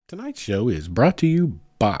Tonight's show is brought to you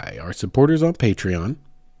by our supporters on Patreon,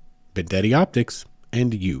 Bendetti Optics,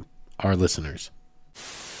 and you, our listeners.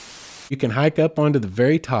 You can hike up onto the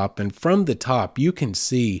very top, and from the top you can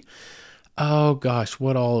see, oh gosh,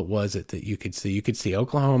 what all was it that you could see? You could see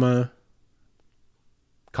Oklahoma,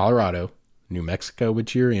 Colorado, New Mexico,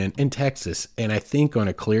 which you're in, and Texas. And I think on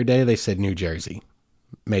a clear day they said New Jersey.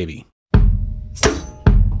 Maybe.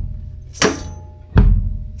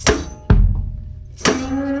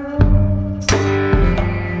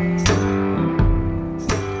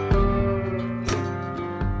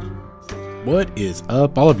 What is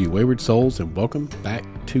up, all of you wayward souls, and welcome back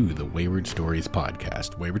to the Wayward Stories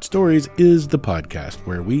podcast. Wayward Stories is the podcast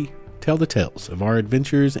where we tell the tales of our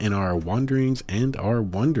adventures and our wanderings and our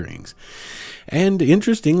wonderings. And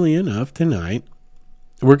interestingly enough, tonight,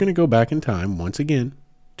 we're going to go back in time once again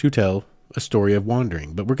to tell a story of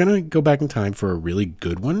wandering. But we're going to go back in time for a really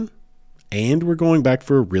good one. And we're going back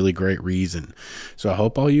for a really great reason. So I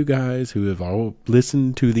hope all you guys who have all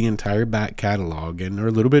listened to the entire back catalog and are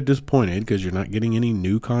a little bit disappointed because you're not getting any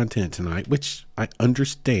new content tonight, which I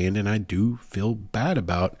understand and I do feel bad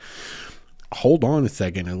about. Hold on a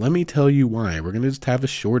second and let me tell you why. We're going to just have a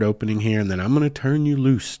short opening here, and then I'm going to turn you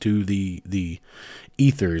loose to the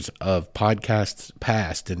ethers of podcasts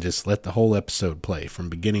past and just let the whole episode play from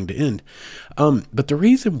beginning to end. But the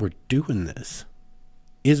reason we're doing this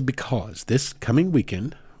is because this coming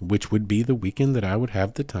weekend, which would be the weekend that I would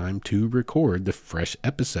have the time to record the fresh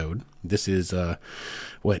episode. This is,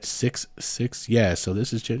 6? Yeah, so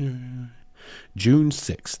this is June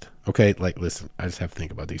 6th. Okay, listen, I just have to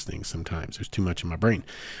think about these things sometimes. There's too much in my brain.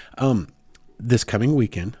 This coming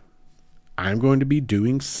weekend, I'm going to be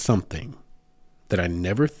doing something that I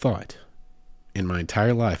never thought in my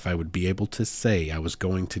entire life I would be able to say I was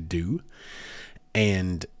going to do.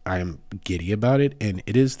 And I'm giddy about it, and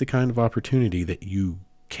it is the kind of opportunity that you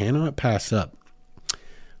cannot pass up.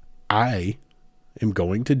 I am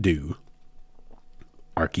going to do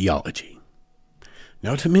archaeology.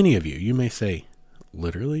 Now, to many of you, you may say,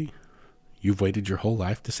 literally, you've waited your whole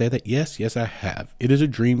life to say that? Yes, I have. It is a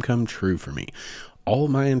dream come true for me. All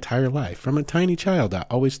my entire life, from a tiny child, I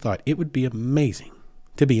always thought it would be amazing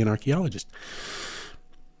to be an archaeologist.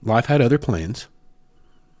 Life had other plans.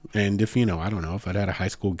 And if, I don't know, if I'd had a high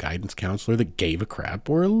school guidance counselor that gave a crap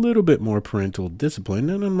or a little bit more parental discipline,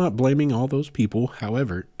 and I'm not blaming all those people.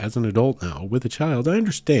 However, as an adult now with a child, I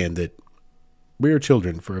understand that we are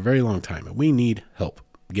children for a very long time and we need help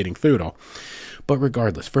getting through it all. But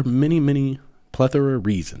regardless, for many, many plethora of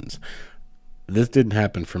reasons, this didn't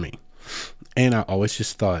happen for me. And I always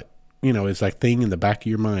just thought, it's like thing in the back of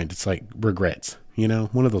your mind. It's like regrets,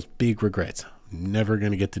 one of those big regrets. Never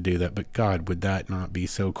going to get to do that, but God, would that not be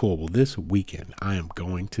so cool? Well, this weekend, I am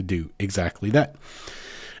going to do exactly that.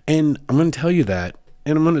 And I'm going to tell you that,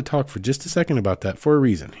 and I'm going to talk for just a second about that for a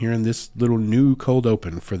reason here in this little new cold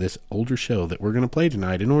open for this older show that we're going to play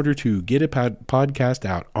tonight in order to get a podcast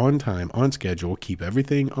out on time, on schedule, keep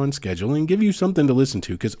everything on schedule, and give you something to listen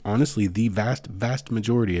to, because honestly, the vast, vast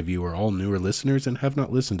majority of you are all newer listeners and have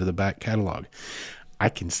not listened to the back catalog. I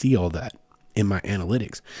can see all that in my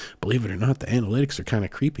analytics. Believe it or not, the analytics are kind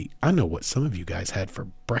of creepy. I know what some of you guys had for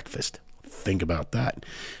breakfast. Think about that.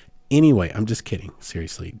 Anyway, I'm just kidding.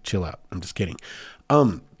 Seriously, chill out. I'm just kidding.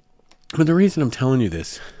 But the reason I'm telling you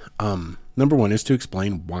this, number one, is to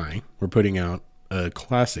explain why we're putting out a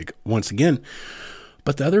classic once again.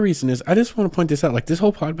 But the other reason is I just want to point this out. This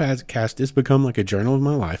whole podcast has become like a journal of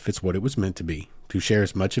my life. It's what it was meant to be, to share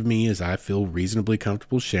as much of me as I feel reasonably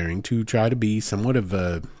comfortable sharing, to try to be somewhat of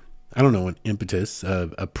an impetus,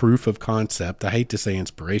 a proof of concept. I hate to say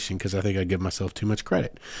inspiration because I think I give myself too much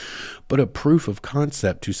credit, but a proof of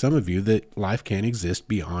concept to some of you that life can exist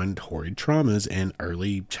beyond horrid traumas and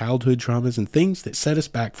early childhood traumas and things that set us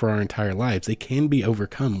back for our entire lives. They can be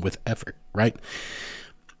overcome with effort, right?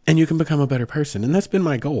 And you can become a better person. And that's been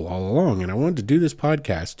my goal all along. And I wanted to do this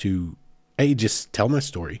podcast to A, just tell my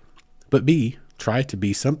story, but B, try to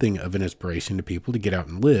be something of an inspiration to people to get out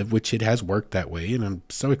and live, which it has worked that way. And I'm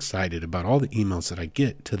so excited about all the emails that I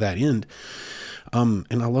get to that end. And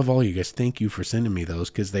I love all you guys. Thank you for sending me those,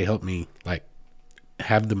 because they help me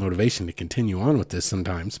have the motivation to continue on with this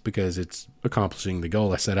sometimes, because it's accomplishing the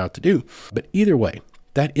goal I set out to do. But either way,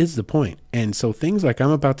 that is the point. And so things like I'm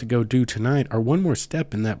about to go do tonight are one more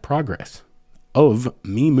step in that progress of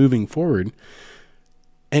me moving forward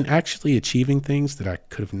and actually achieving things that I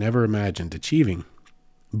could have never imagined achieving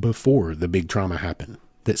before the big trauma happened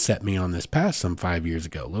that set me on this path some 5 years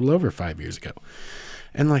ago, a little over 5 years ago.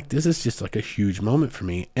 And this is just a huge moment for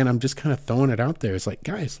me. And I'm just kind of throwing it out there. It's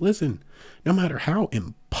guys, listen, no matter how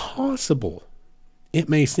impossible it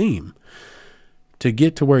may seem, to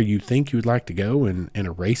get to where you think you'd like to go and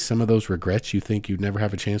erase some of those regrets you think you'd never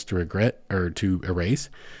have a chance to regret or to erase,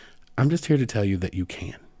 I'm just here to tell you that you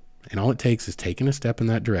can. And all it takes is taking a step in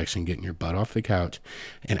that direction, getting your butt off the couch,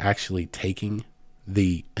 and actually taking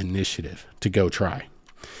the initiative to go try.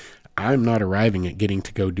 I'm not arriving at getting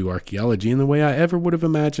to go do archaeology in the way I ever would have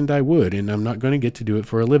imagined I would, and I'm not going to get to do it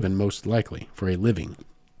for a living, most likely, for a living.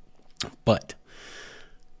 But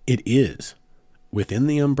it is within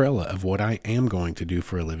the umbrella of what I am going to do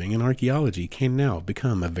for a living, and archaeology can now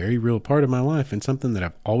become a very real part of my life and something that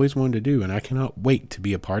I've always wanted to do, and I cannot wait to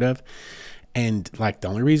be a part of. And like the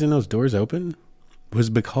only reason those doors open was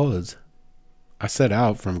because I set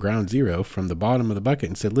out from ground zero, from the bottom of the bucket,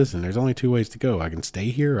 and said, listen, there's only two ways to go. I can stay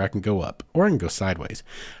here or I can go up, or I can go sideways.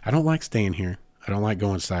 I don't like staying here. I don't like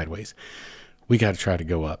going sideways. We got to try to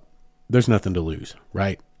go up. There's nothing to lose,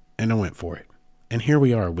 right? And I went for it. And here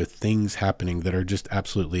we are with things happening that are just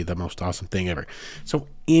absolutely the most awesome thing ever. So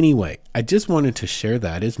anyway, I just wanted to share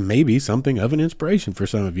that as maybe something of an inspiration for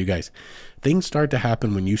some of you guys. Things start to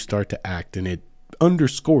happen when you start to act, and it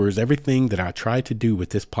underscores everything that I try to do with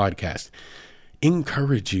this podcast.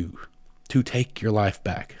 Encourage you to take your life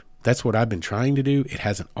back. That's what I've been trying to do. It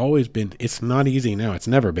hasn't always been. It's not easy now. It's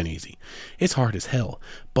never been easy. It's hard as hell,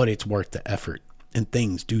 but it's worth the effort. And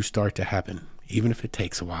things do start to happen, even if it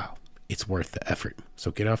takes a while. It's worth the effort.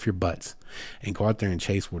 So get off your butts and go out there and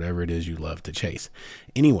chase whatever it is you love to chase.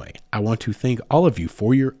 Anyway, I want to thank all of you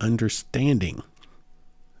for your understanding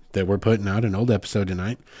that we're putting out an old episode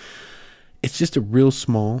tonight. It's just a real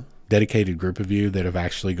small, dedicated group of you that have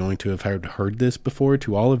actually going to have heard this before.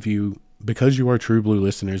 To all of you, because you are true blue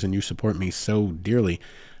listeners and you support me so dearly,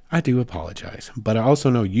 I do apologize. But I also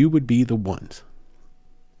know you would be the ones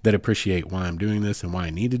that appreciate why I'm doing this and why I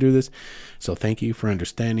need to do this. So thank you for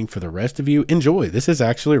understanding. For the rest of you, enjoy. This is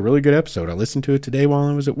actually a really good episode. I listened to it today while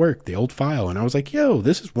I was at work, the old file, and I was like, yo,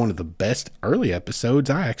 this is one of the best early episodes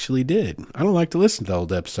I actually did. I don't like to listen to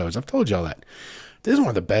old episodes. I've told y'all that. This is one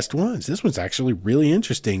of the best ones. This one's actually really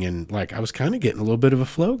interesting, and like I was kind of getting a little bit of a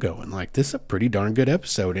flow going. Like, this is a pretty darn good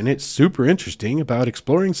episode, and it's super interesting about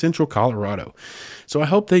exploring central Colorado. So I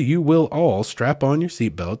hope that you will all strap on your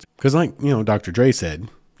seatbelts, because like, Dr. Dre said,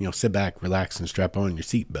 sit back, relax, and strap on your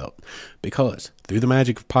seatbelt, because through the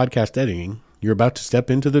magic of podcast editing, you're about to step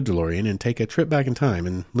into the DeLorean and take a trip back in time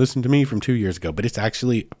and listen to me from 2 years ago. But it's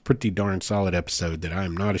actually a pretty darn solid episode that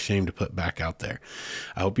I'm not ashamed to put back out there.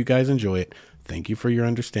 I hope you guys enjoy it. Thank you for your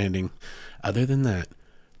understanding. Other than that,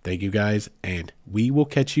 thank you guys, and we will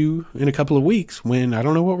catch you in a couple of weeks when I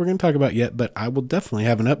don't know what we're going to talk about yet, but I will definitely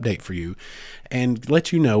have an update for you and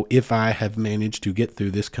let you know if I have managed to get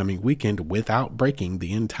through this coming weekend without breaking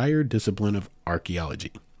the entire discipline of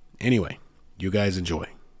archaeology. Anyway, you guys enjoy.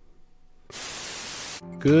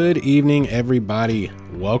 Good evening, everybody.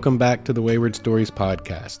 Welcome back to the Wayward Stories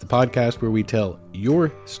podcast, the podcast where we tell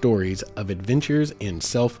your stories of adventures in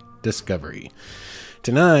self-discovery.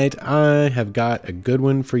 Tonight, I have got a good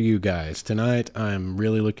one for you guys. Tonight, I'm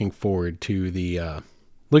really looking forward to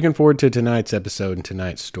tonight's episode and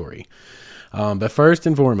tonight's story. But first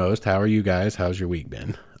and foremost, how are you guys? How's your week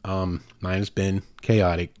been? Mine has been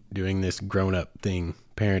chaotic, doing this grown-up thing,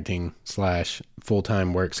 parenting /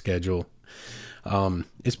 full-time work schedule.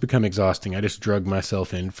 It's become exhausting. I just drug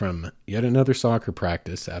myself in from yet another soccer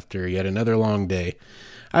practice after yet another long day.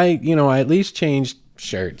 I at least changed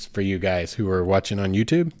shirts for you guys who are watching on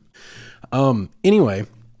YouTube. Anyway,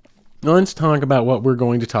 let's talk about what we're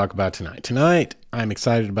going to talk about tonight. Tonight, I'm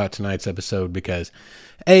excited about tonight's episode because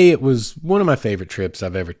A, it was one of my favorite trips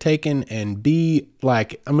I've ever taken, and B, I'm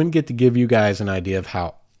going to get to give you guys an idea of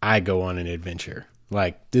how I go on an adventure.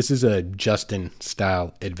 This is a Justin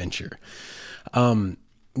style adventure.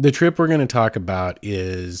 The trip we're going to talk about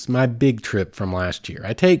is my big trip from last year.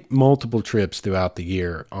 I take multiple trips throughout the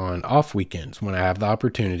year on off weekends when I have the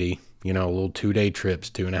opportunity, little 2-day trips,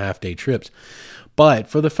 2.5-day trips. But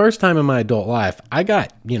for the first time in my adult life, I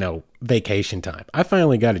got, vacation time. I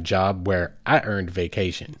finally got a job where I earned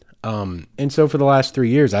vacation. And so for the last 3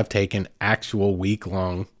 years, I've taken actual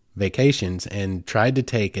week-long vacations and tried to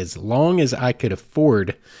take as long as I could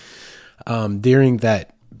afford during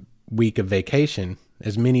that week of vacation,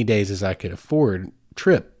 as many days as I could afford,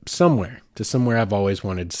 trip somewhere I've always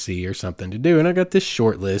wanted to see or something to do. And I got this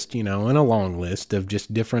short list, and a long list of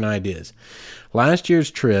just different ideas. Last year's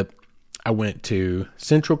trip, I went to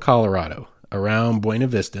central Colorado around Buena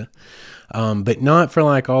Vista, but not for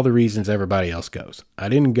all the reasons everybody else goes. I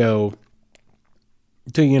didn't go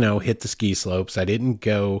to, hit the ski slopes. I didn't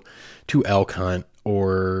go to elk hunt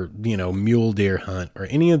or, mule deer hunt or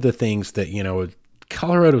any of the things that,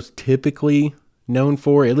 Colorado's typically known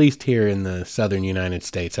for, at least here in the southern United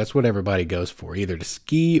States. That's what everybody goes for, either to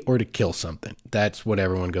ski or to kill something. That's what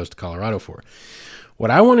everyone goes to Colorado for. What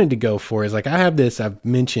I wanted to go for is, like, I have this, I've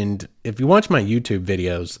mentioned, if you watch my YouTube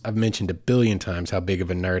videos, I've mentioned a billion times how big of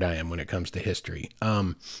a nerd I am when it comes to history.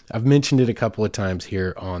 I've mentioned it a couple of times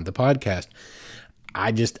here on the podcast.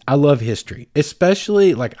 I love history,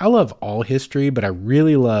 especially, like, I love all history, but I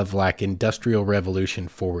really love, like, Industrial Revolution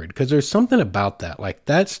forward, because there's something about that. Like,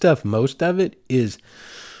 that stuff, most of it is,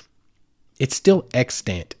 it's still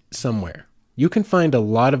extant somewhere. You can find a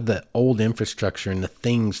lot of the old infrastructure and the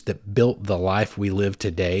things that built the life we live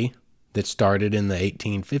today that started in the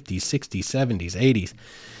 1850s, 60s, 70s, 80s.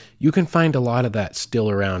 You can find a lot of that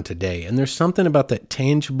still around today. And there's something about that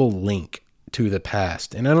tangible link to the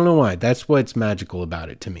past. And I don't know why. That's what's magical about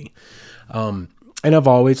it to me. And I've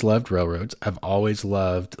always loved railroads. I've always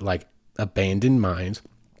loved, like, abandoned mines.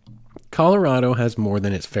 Colorado has more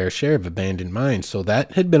than its fair share of abandoned mines, so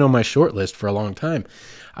that had been on my short list for a long time.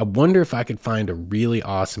 I wonder if I could find a really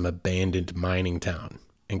awesome abandoned mining town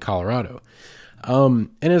in Colorado. And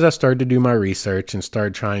as I started to do my research and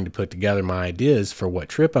started trying to put together my ideas for what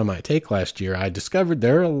trip I might take last year, I discovered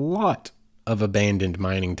there are a lot of abandoned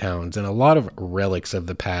mining towns and a lot of relics of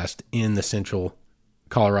the past in the central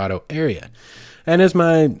Colorado area. And as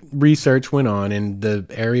my research went on and the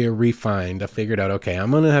area refined, I figured out, okay, I'm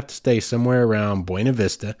going to have to stay somewhere around Buena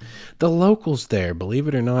Vista. The locals there, believe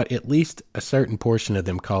it or not, at least a certain portion of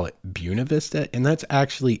them call it Buena Vista. And that's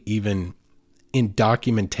actually even in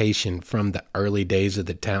documentation from the early days of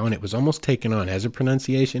the town. It was almost taken on as a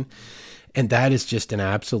pronunciation. And that is just an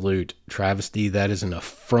absolute travesty. That is an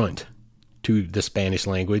affront to the Spanish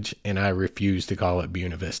language. And I refuse to call it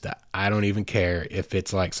Buena Vista. I don't even care if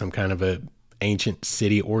it's like some kind of a ancient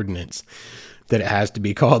city ordinance that it has to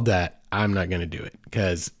be called that. I'm not going to do it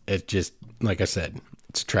because it's just, like I said,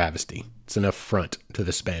 it's a travesty. It's an affront to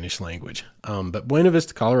the Spanish language. But Buena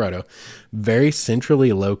Vista, Colorado, very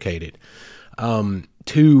centrally located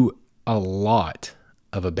to a lot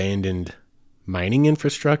of abandoned mining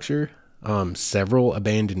infrastructure, several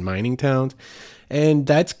abandoned mining towns. And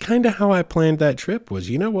that's kind of how I planned that trip was,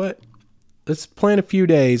 you know what? Let's plan a few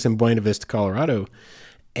days in Buena Vista, Colorado,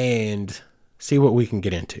 and see what we can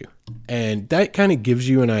get into. And that kind of gives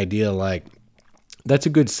you an idea, like, that's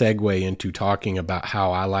a good segue into talking about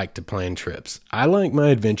how I like to plan trips. I like my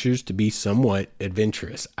adventures to be somewhat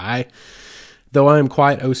adventurous. Though I am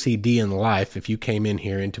quite OCD in life, if you came in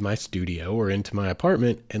here into my studio or into my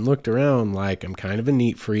apartment and looked around, like, I'm kind of a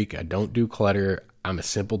neat freak. I don't do clutter. I'm a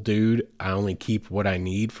simple dude. I only keep what I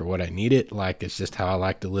need for what I need it. Like, it's just how I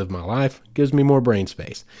like to live my life. Gives me more brain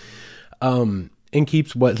space. And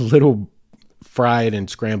keeps what little fried and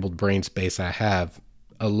scrambled brain space I have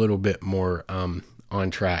a little bit more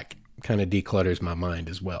on track. Kind of declutters my mind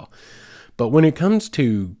as well. But when it comes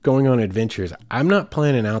to going on adventures, I'm not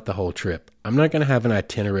planning out the whole trip. I'm not going to have an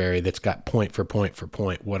itinerary that's got point for point for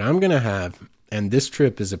point. What I'm going to have, and this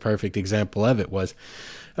trip is a perfect example of it, was,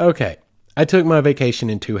 okay, I took my vacation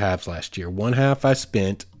in two halves last year. One half I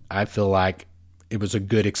spent, I feel like it was a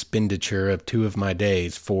good expenditure of 2 of my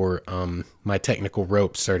days for my technical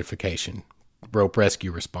rope certification, rope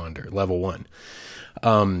rescue responder, level 1,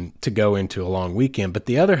 to go into a long weekend. But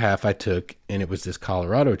the other half I took, and it was this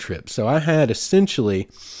Colorado trip. So I had essentially,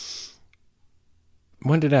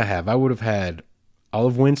 what did I have? I would have had all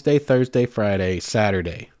of Wednesday, Thursday, Friday,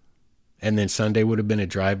 Saturday. And then Sunday would have been a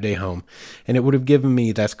drive day home. And it would have given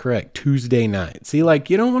me, that's correct, Tuesday night. See,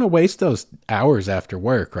 like, you don't want to waste those hours after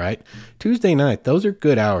work, right? Tuesday night, those are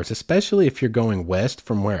good hours, especially if you're going west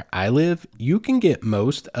from where I live. You can get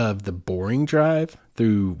most of the boring drive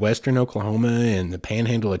through western Oklahoma and the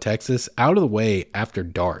panhandle of Texas out of the way after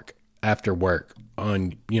dark, after work,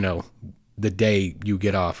 on, the day you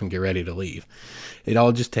get off and get ready to leave. It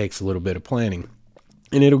all just takes a little bit of planning.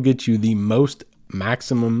 And it'll get you the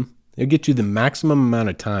maximum amount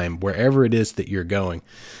of time wherever it is that you're going.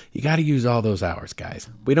 You got to use all those hours, guys.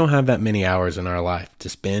 We don't have that many hours in our life to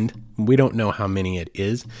spend. We don't know how many it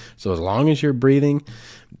is. So as long as you're breathing,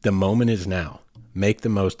 the moment is now. Make the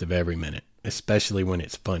most of every minute, especially when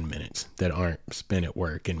it's fun minutes that aren't spent at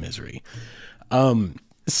work in misery.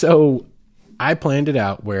 So I planned it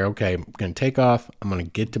out where, okay, I'm going to take off. I'm going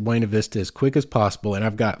to get to Buena Vista as quick as possible. And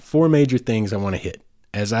I've got 4 major things I want to hit.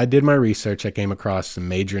 As I did my research, I came across some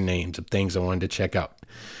major names of things I wanted to check out.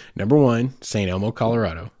 Number 1, St. Elmo,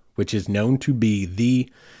 Colorado, which is known to be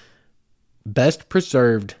the best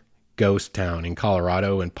preserved ghost town in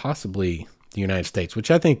Colorado and possibly the United States,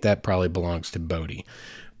 which I think that probably belongs to Bodie.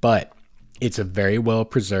 But it's a very well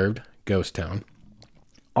preserved ghost town.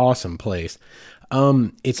 Awesome place.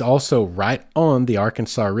 It's also right on the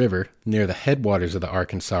Arkansas River, near the headwaters of the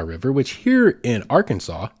Arkansas River, which here in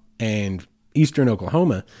Arkansas and eastern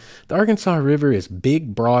Oklahoma, the Arkansas River is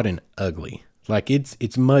big, broad, and ugly. Like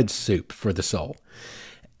it's mud soup for the soul.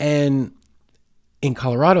 And in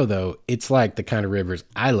Colorado, though, it's like the kind of rivers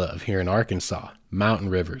I love here in Arkansas. Mountain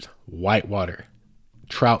rivers, whitewater,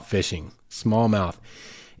 trout fishing, smallmouth.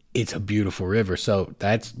 It's a beautiful river. So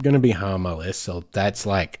that's going to be high on my list. So that's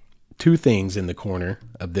like two things in the corner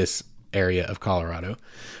of this area of Colorado.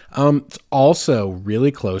 It's also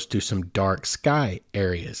really close to some dark sky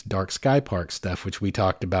areas, dark sky park stuff, which we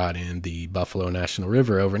talked about in the Buffalo National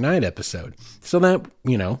River Overnight episode. So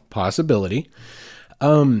that, possibility.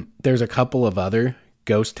 There's a couple of other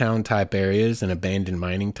ghost town type areas and abandoned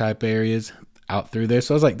mining type areas out through there.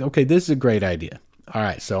 So I was like, okay, this is a great idea. All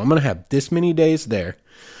right, so I'm going to have this many days there.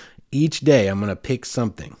 Each day I'm going to pick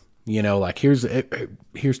something, like here's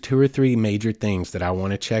 2 or 3 major things that I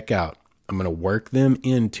want to check out. I'm going to work them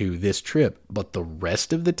into this trip, but the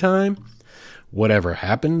rest of the time, whatever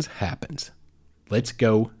happens, happens. Let's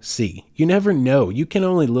go see. You never know. You can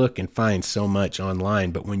only look and find so much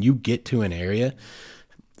online, but when you get to an area,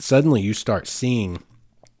 suddenly you start seeing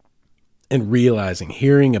and realizing,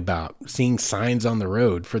 hearing about, seeing signs on the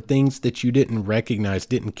road for things that you didn't recognize,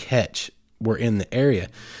 didn't catch, were in the area.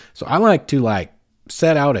 So I like to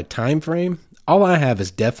set out a time frame. All I have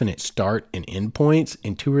is definite start and end points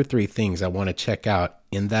and 2 or 3 things I want to check out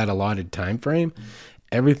in that allotted time frame.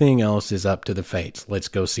 Everything else is up to the fates. Let's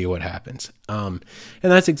go see what happens. And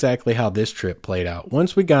that's exactly how this trip played out.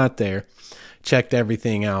 Once we got there, checked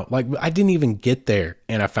everything out. I didn't even get there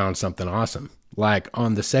and I found something awesome.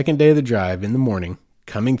 On the second day of the drive in the morning,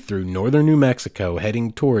 coming through northern New Mexico,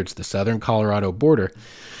 heading towards the southern Colorado border,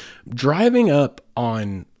 driving up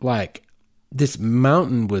on this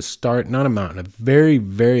mountain was not a mountain, a very,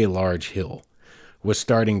 very large hill was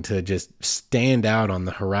starting to just stand out on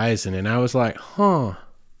the horizon. And I was like,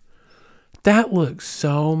 that looks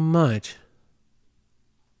so much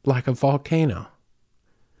like a volcano.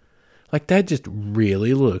 That just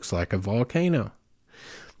really looks like a volcano.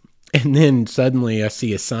 And then suddenly I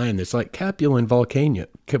see a sign that's like Capulin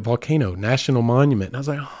Volcano National Monument. And I was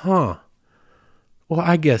like, well,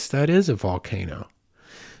 I guess that is a volcano.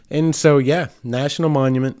 And so, yeah, National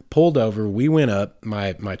Monument, pulled over. We went up,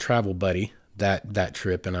 my travel buddy, that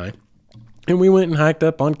trip and we went and hiked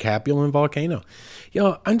up on Capulin Volcano.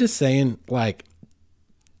 I'm just saying,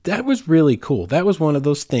 that was really cool. That was one of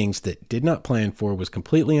those things that did not plan for, was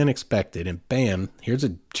completely unexpected. And bam, here's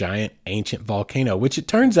a giant ancient volcano, which it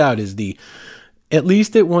turns out is at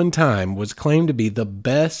least at one time, was claimed to be the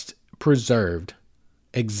best preserved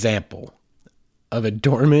example of a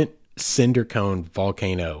dormant cinder cone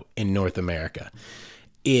volcano in North America.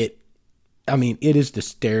 It is the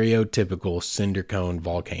stereotypical cinder cone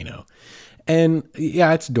volcano. And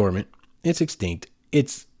yeah, it's dormant. It's extinct.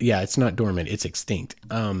 It's not dormant. It's extinct.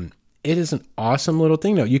 It is an awesome little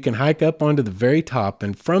thing though. You can hike up onto the very top,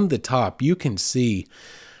 and from the top you can see,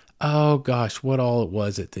 oh gosh, what all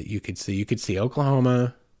was it that you could see? You could see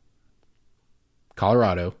Oklahoma,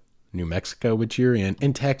 Colorado, New Mexico, which you're in,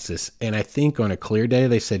 and Texas. And I think on a clear day,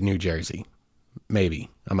 they said New Jersey. Maybe.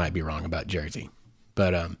 I might be wrong about Jersey.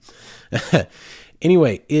 But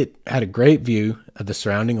anyway, it had a great view of the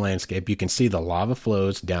surrounding landscape. You can see the lava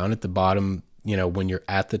flows down at the bottom. When you're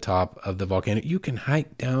at the top of the volcano, you can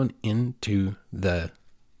hike down into the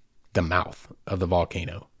mouth of the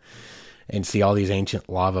volcano and see all these ancient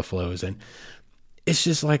lava flows. And it's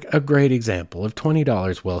just a great example of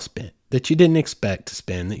 $20 well spent that you didn't expect to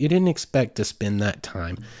spend, that you didn't expect to spend that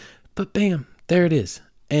time. But bam, there it is.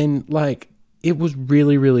 And it was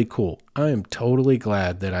really, really cool. I am totally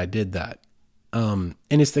glad that I did that. And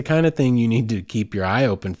it's the kind of thing you need to keep your eye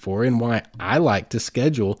open for, and why I like to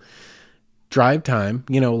schedule drive time,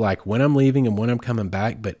 when I'm leaving and when I'm coming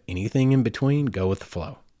back, but anything in between, go with the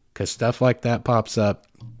flow. Because stuff like that pops up,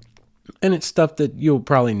 and it's stuff that you'll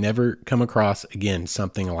probably never come across again,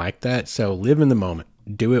 something like that. So live in the moment.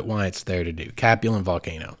 Do it while it's there to do. Capulin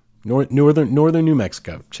Volcano, northern New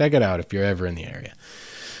Mexico. Check it out if you're ever in the area.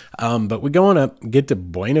 But we're going up, get to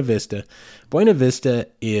Buena Vista. Buena Vista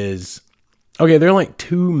is, okay, there are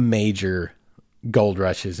 2 major gold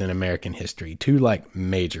rushes in American history, 2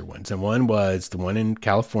 major ones. And one was the one in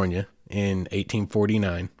California in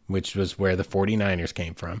 1849, which was where the 49ers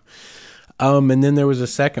came from. And then there was a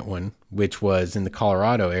second one, which was in the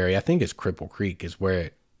Colorado area. I think it's Cripple Creek is where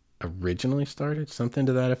originally started, something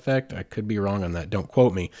to that effect. I could be wrong on that. Don't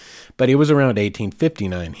quote me. But it was around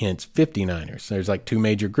 1859, hence 59ers. There's like two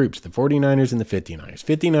major groups, the 49ers and the 59ers.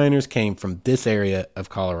 59ers came from this area of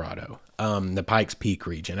Colorado, the Pikes Peak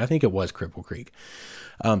region. I think it was Cripple Creek.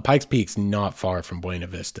 Pikes Peak's not far from Buena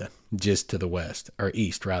Vista, just to the west, or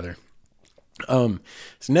east rather.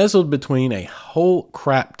 It's nestled between a whole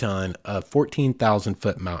crap ton of 14,000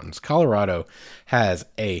 foot mountains. Colorado has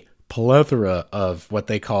a plethora of what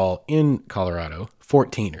they call in Colorado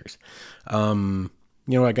 14ers.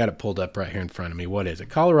 I got it pulled up right here in front of me. What is it?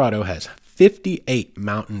 Colorado has 58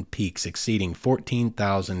 mountain peaks exceeding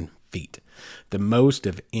 14,000 feet, the most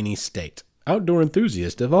of any state. Outdoor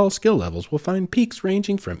enthusiasts of all skill levels will find peaks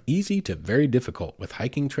ranging from easy to very difficult, with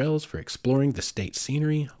hiking trails for exploring the state's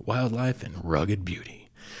scenery, wildlife, and rugged beauty.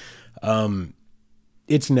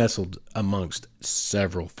 It's nestled amongst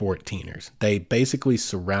several 14ers. They basically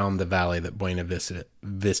surround the valley that Buena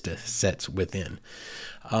Vista sets within.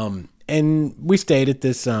 And we stayed at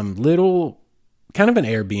this little, kind of an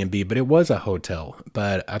Airbnb, but it was a hotel.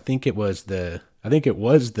 But I think it was the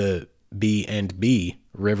B&B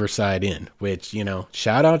Riverside Inn, which,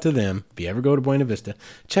 shout out to them. If you ever go to Buena Vista,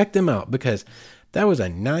 check them out, because that was a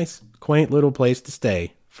nice, quaint little place to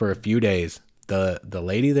stay for a few days. The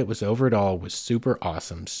lady that was over it all was super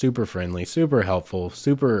awesome, super friendly, super helpful,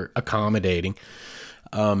 super accommodating,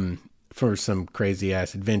 for some crazy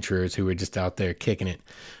ass adventurers who were just out there kicking it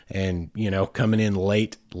and, coming in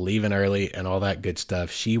late, leaving early, and all that good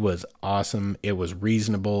stuff. She was awesome. It was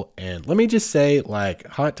reasonable. And let me just say, like,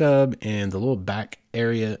 hot tub and the little back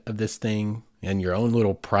area of this thing and your own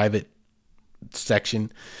little private section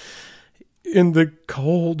in the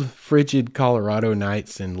cold, frigid Colorado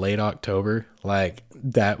nights in late October, like,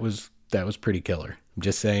 that was pretty killer. I'm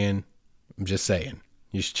just saying.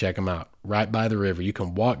 You should check them out. Right by the river. You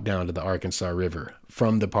can walk down to the Arkansas River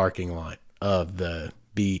from the parking lot of the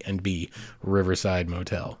B&B Riverside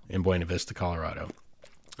Motel in Buena Vista, Colorado.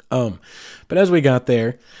 But as we got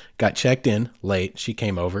there, got checked in late, she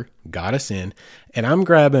came over, got us in, and I'm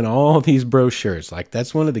grabbing all these brochures. Like,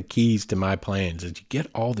 that's one of the keys to my plans, is you get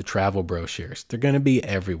all the travel brochures. They're going to be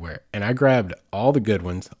everywhere. And I grabbed all the good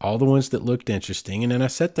ones, all the ones that looked interesting. And then I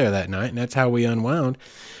sat there that night, and that's how we unwound,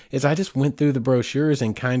 is I just went through the brochures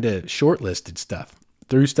and kind of shortlisted stuff.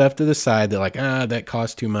 Threw stuff to the side that, like, that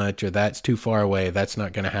costs too much, or that's too far away, that's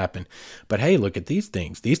not going to happen. But hey, look at these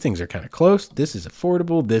things. These things are kind of close. This is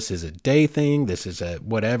affordable. This is a day thing. This is a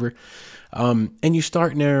whatever. And you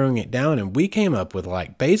start narrowing it down, and we came up with,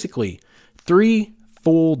 like, basically 3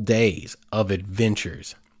 full days of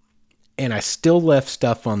adventures. And I still left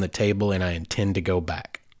stuff on the table, and I intend to go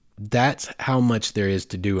back. That's how much there is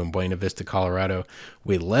to do in Buena Vista, Colorado.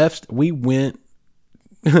 We went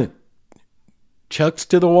chucks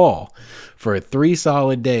to the wall for 3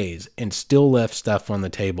 solid days and still left stuff on the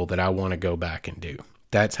table that I want to go back and do.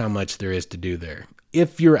 That's how much there is to do there.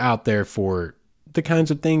 If you're out there for the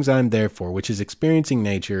kinds of things I'm there for, which is experiencing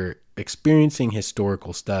nature, experiencing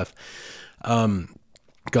historical stuff,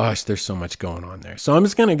 gosh, there's so much going on there. So I'm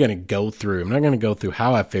just going to go through. I'm not going to go through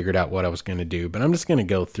how I figured out what I was going to do, but I'm just going to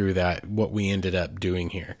go through what we ended up doing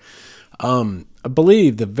here. I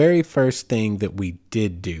believe the very first thing that we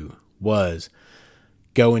did do was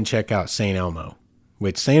go and check out St. Elmo,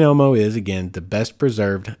 which St. Elmo is, again, the best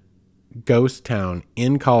preserved ghost town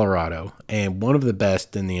in Colorado and one of the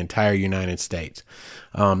best in the entire United States.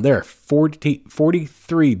 There are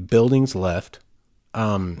 43 buildings left,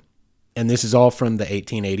 and this is all from the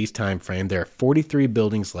 1880s time frame. There are 43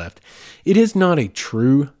 buildings left. It is not a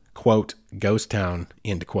true, quote, ghost town,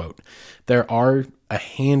 end quote. There are a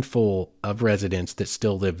handful of residents that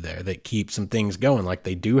still live there that keep some things going, like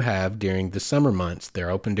they do have during the summer months. They're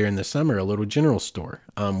open during the summer, a little general store.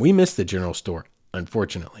 We missed the general store,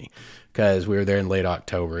 unfortunately, because we were there in late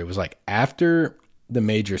October. It was like after the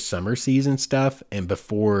major summer season stuff and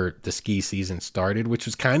before the ski season started, which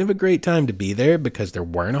was kind of a great time to be there because there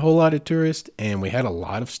weren't a whole lot of tourists and we had a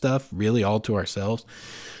lot of stuff really all to ourselves.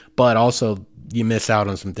 But also, you miss out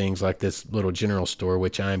on some things like this little general store,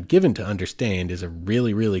 which I'm given to understand is a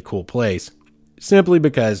really, really cool place, simply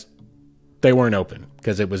because they weren't open,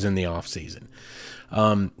 because it was in the off season.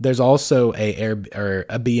 There's also a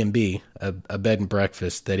B&B, a bed and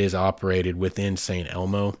breakfast that is operated within St.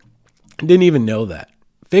 Elmo. Didn't even know that.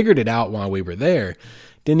 Figured it out while we were there.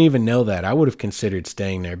 Didn't even know that. I would have considered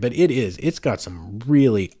staying there, but it's got some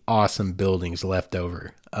really awesome buildings left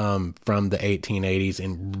over from the 1880s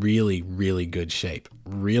in really, really good shape.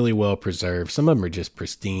 Really well preserved. Some of them are just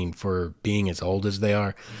pristine for being as old as they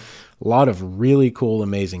are. A lot of really cool,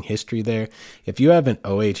 amazing history there. If you have an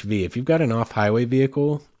OHV, if you've got an off-highway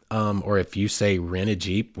vehicle, or if you say rent a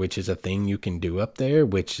Jeep, which is a thing you can do up there,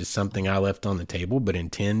 which is something I left on the table, but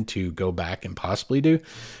intend to go back and possibly do.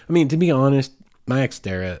 I mean, to be honest, my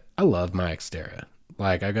Xterra, I love my Xterra.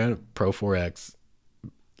 Like, I got a Pro 4X,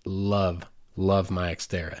 love my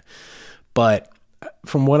Xterra. But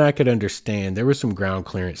from what I could understand, there were some ground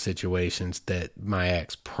clearance situations that my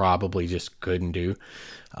ex probably just couldn't do.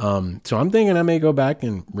 So I'm thinking I may go back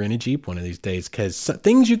and rent a Jeep one of these days, because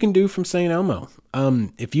things you can do from St. Elmo.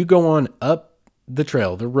 If you go on up the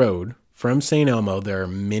trail, the road from St. Elmo, there are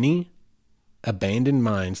many abandoned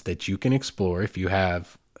mines that you can explore if you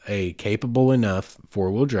have a capable enough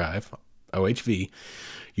four-wheel drive, OHV.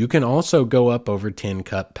 You can also go up over Tin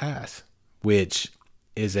Cup Pass, which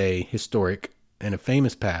is a historic and a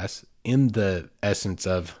famous pass in the essence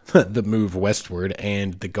of the move westward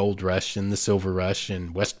and the gold rush and the silver rush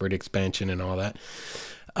and westward expansion and all that.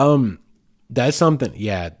 That's something.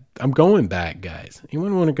 Yeah, I'm going back, guys.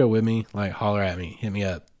 Anyone want to go with me? Like, holler at me, hit me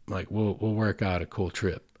up. Like, we'll work out a cool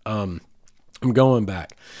trip. I'm going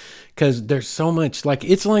back because there's so much, like,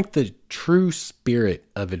 it's like the true spirit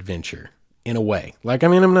of adventure in a way. Like, I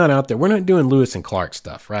mean, I'm not out there. We're not doing Lewis and Clark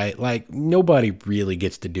stuff, right? Like, nobody really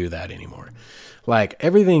gets to do that anymore. Like,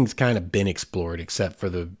 everything's kind of been explored except for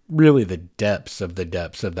the depths of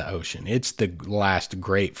the ocean. It's the last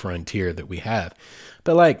great frontier that we have.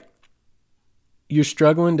 But, like, you're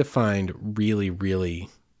struggling to find really, really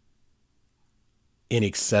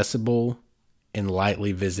inaccessible and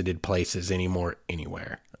lightly visited places anymore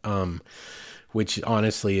anywhere. Which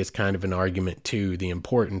honestly is kind of an argument to the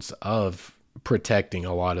importance of protecting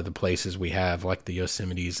a lot of the places we have, like the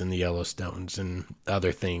Yosemites and the Yellowstones and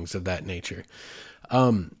other things of that nature.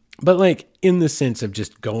 But like in the sense of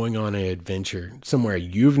just going on an adventure somewhere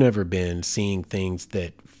you've never been, seeing things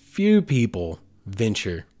that few people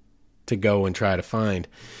venture to go and try to find,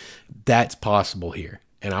 that's possible here.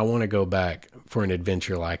 And I want to go back for an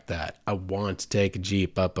adventure like that. I want to take a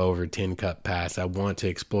Jeep up over Tin Cup Pass. I want to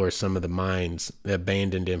explore some of the mines, the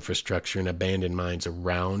abandoned infrastructure and abandoned mines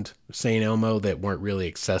around St. Elmo that weren't really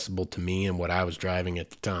accessible to me and what I was driving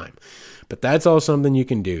at the time. But that's all something you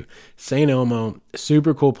can do. St. Elmo,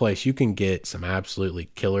 super cool place. You can get some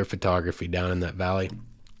absolutely killer photography down in that valley.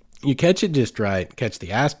 You catch it just right, catch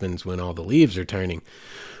the aspens when all the leaves are turning.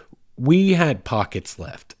 We had pockets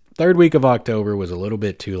left. Third week of October was a little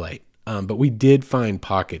bit too late, but we did find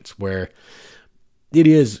pockets where it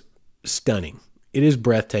is stunning. It is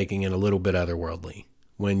breathtaking and a little bit otherworldly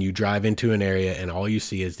when you drive into an area and all you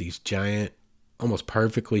see is these giant, almost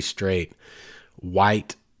perfectly straight,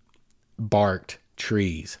 white barked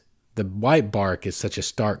trees. The white bark is such a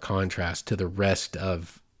stark contrast to the rest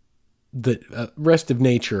of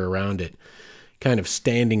nature around it, kind of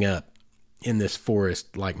standing up in this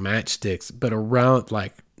forest like matchsticks, but around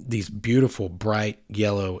like these beautiful bright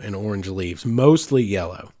yellow and orange leaves, mostly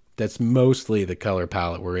yellow. That's mostly the color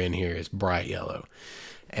palette we're in here, is bright yellow.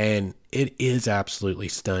 And it is absolutely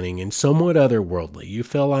stunning and somewhat otherworldly. You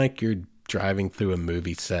feel like you're driving through a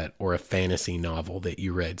movie set or a fantasy novel that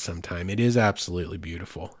you read sometime. It is absolutely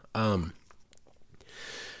beautiful. And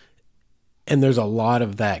there's a lot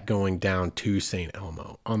of that going down to St.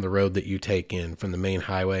 Elmo on the road that you take in from the main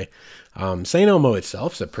highway. St. Elmo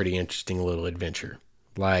itself is a pretty interesting little adventure.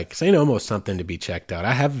 Like, St. Elmo is something to be checked out.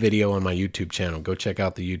 I have a video on my YouTube channel. Go check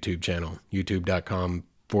out the YouTube channel,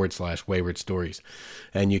 youtube.com/Wayward Stories.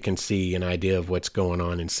 And you can see an idea of what's going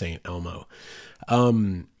on in St. Elmo.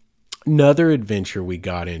 Another adventure we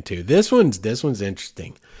got into. This one's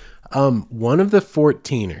interesting. One of the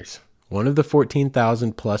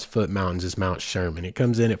 14,000 plus foot mountains is Mount Sherman. It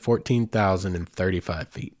comes in at 14,035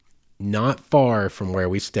 feet. Not far from where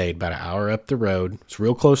we stayed, about an hour up the road. It's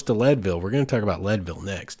real close to Leadville. We're going to talk about Leadville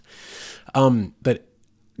next. But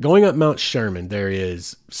going up Mount Sherman, there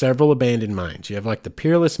is several abandoned mines. You have like the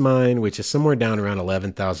Peerless Mine, which is somewhere down around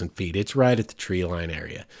 11,000 feet. It's right at the tree line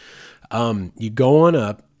area. You go on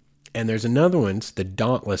up, and there's another one, it's the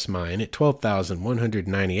Dauntless Mine at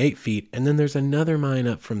 12,198 feet. And then there's another mine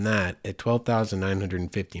up from that at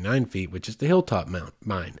 12,959 feet, which is the Hilltop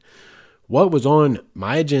Mine. What was on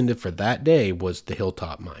my agenda for that day was the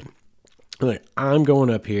Hilltop Mine. Like, I'm going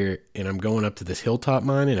up here and I'm going up to this Hilltop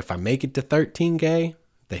Mine. And if I make it to 13K,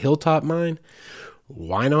 the Hilltop Mine,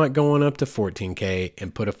 why not going up to 14K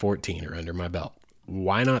and put a 14er under my belt?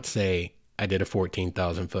 Why not say I did a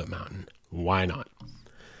 14,000 foot mountain? Why not?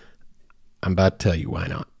 I'm about to tell you why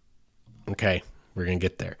not. Okay, we're going to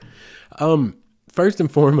get there. First and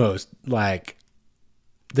foremost, like,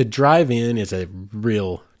 the drive in is a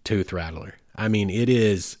real tooth rattler. I mean, it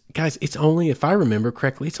is, guys, it's only, if I remember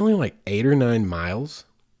correctly, it's only like 8 or 9 miles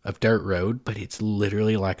of dirt road, but it's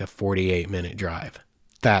literally like a 48-minute drive.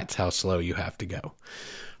 That's how slow you have to go.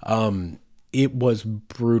 It was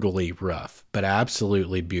brutally rough, but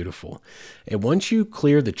absolutely beautiful. And once you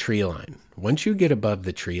clear the tree line, once you get above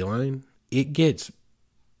the tree line, it gets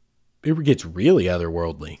really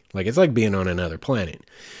otherworldly. Like it's like being on another planet.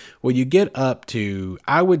 Well, you get up to,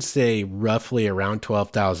 I would say roughly around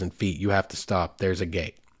 12,000 feet, you have to stop. There's a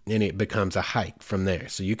gate and it becomes a hike from there.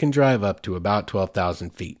 So you can drive up to about 12,000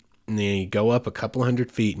 feet. And then you go up a couple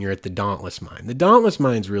hundred feet and you're at the Dauntless Mine. The Dauntless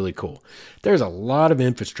Mine's really cool. There's a lot of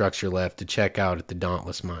infrastructure left to check out at the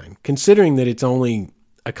Dauntless Mine, considering that it's only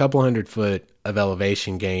a couple hundred foot of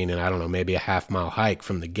elevation gain and I don't know, maybe a half-mile hike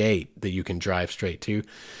from the gate that you can drive straight to.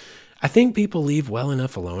 I think people leave well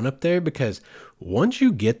enough alone up there because once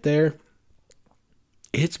you get there,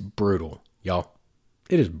 it's brutal, y'all.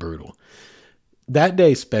 It is brutal. That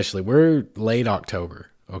day especially, we're late October.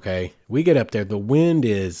 Okay, we get up there. The wind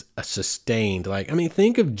is a sustained,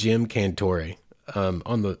 think of Jim Cantore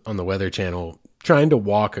on the Weather Channel trying to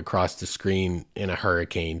walk across the screen in a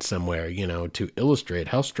hurricane somewhere, to illustrate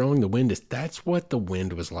how strong the wind is. That's what the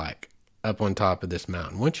wind was like up on top of this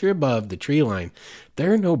mountain. Once you're above the tree line,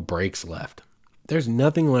 there are no brakes left. There's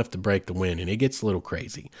nothing left to break the wind, and it gets a little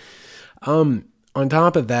crazy. On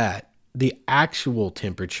top of that, the actual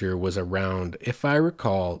temperature was around, if I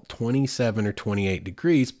recall, 27 or 28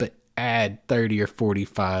 degrees, but add 30 or 40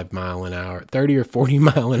 mile an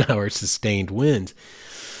hour sustained winds.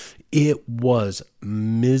 It was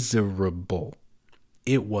miserable.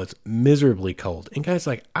 It was miserably cold. And guys,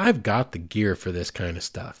 I've got the gear for this kind of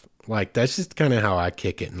stuff. That's just kind of how I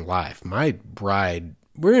kick it in life. My ride,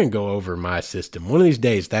 we're going to go over my system. One of these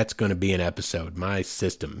days, that's going to be an episode, my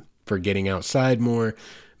system for getting outside more,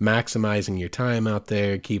 maximizing your time out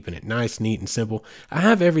there, keeping it nice, neat, and simple. I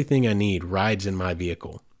have everything I need rides in my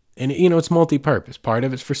vehicle. And, it's multi-purpose. Part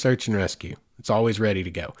of it's for search and rescue. It's always ready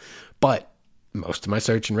to go. But most of my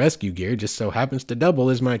search and rescue gear just so happens to double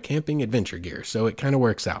as my camping adventure gear. So it kind of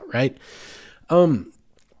works out, right?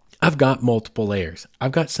 I've got multiple layers.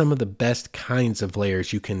 I've got some of the best kinds of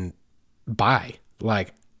layers you can buy.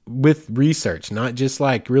 With research, not just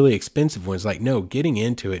really expensive ones. No, getting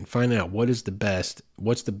into it and finding out what's the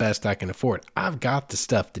best I can afford. I've got the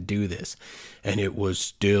stuff to do this. And it was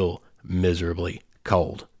still miserably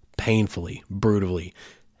cold, painfully, brutally.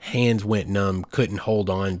 Hands went numb, couldn't hold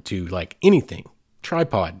on to anything.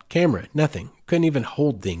 Tripod, camera, nothing. Couldn't even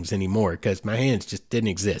hold things anymore because my hands just didn't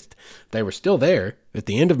exist. They were still there at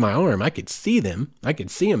the end of my arm. I could see them. I could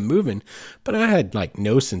see them moving, but I had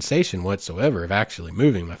no sensation whatsoever of actually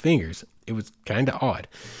moving my fingers. It was kind of odd.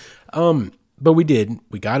 But we did.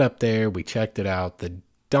 We got up there. We checked it out. The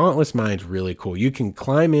Dauntless Mine's really cool. You can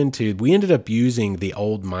climb into, we ended up using the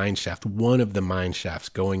old mine shaft, one of the mine shafts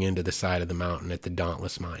going into the side of the mountain at the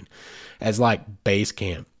Dauntless Mine as base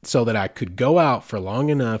camp so that I could go out for long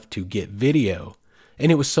enough to get video. And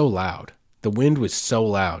it was so loud. The wind was so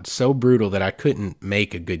loud, so brutal that I couldn't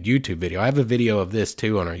make a good YouTube video. I have a video of this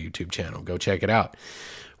too on our YouTube channel. Go check it out.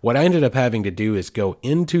 What I ended up having to do is go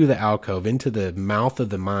into the alcove, into the mouth of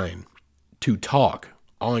the mine to talk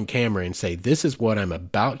on camera and say, this is what I'm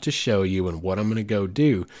about to show you and what I'm going to go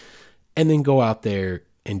do, and then go out there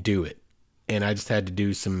and do it. And I just had to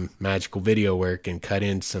do some magical video work and cut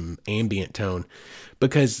in some ambient tone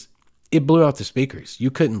because it blew out the speakers.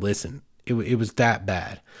 You couldn't listen. It was that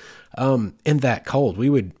bad. And that cold.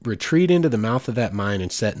 We would retreat into the mouth of that mine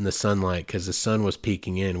and sit in the sunlight because the sun was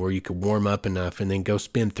peeking in where you could warm up enough and then go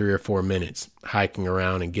spend 3 or 4 minutes hiking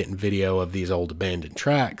around and getting video of these old abandoned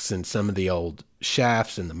tracks and some of the old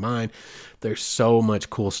shafts in the mine. There's so much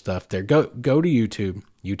cool stuff there. Go to YouTube,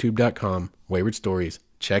 youtube.com, Wayward Stories.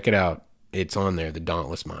 Check it out. It's on there, the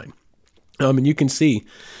Dauntless Mine. And you can see,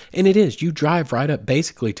 and it is, you drive right up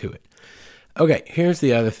basically to it. Okay, here's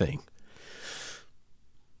the other thing.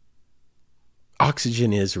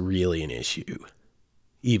 Oxygen is really an issue,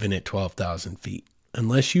 even at 12,000 feet.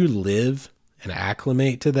 Unless you live and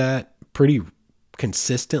acclimate to that pretty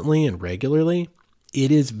consistently and regularly, it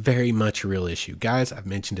is very much a real issue. Guys, I've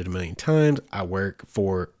mentioned it a million times. I work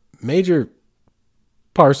for a major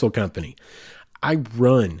parcel company. I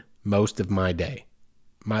run most of my day.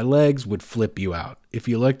 My legs would flip you out if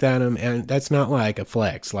you looked at them, and that's not like a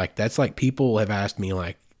flex. That's people have asked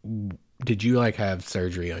me, did you have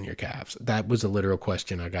surgery on your calves? That was a literal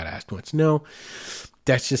question I got asked once. No,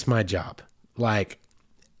 that's just my job.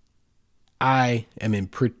 I am in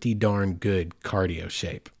pretty darn good cardio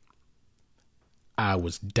shape. I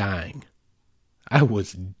was dying.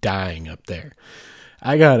 up there.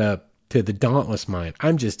 I got up to the Dauntless Mine.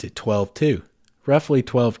 I'm just at 12.2, roughly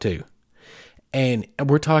 12.2. And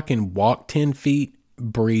we're talking walk 10 feet,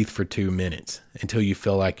 breathe for 2 minutes until you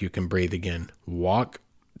feel like you can breathe again. Walk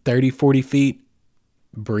 30, 40 feet,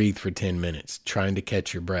 breathe for 10 minutes, trying to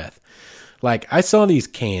catch your breath. Like, I saw these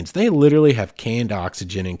cans. They literally have canned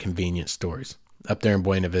oxygen in convenience stores up there in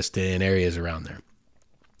Buena Vista and areas around there.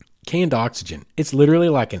 Canned oxygen. It's literally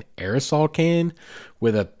like an aerosol can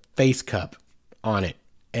with a face cup on it,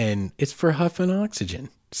 and it's for huffing oxygen.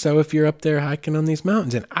 So if you're up there hiking on these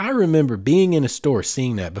mountains, and I remember being in a store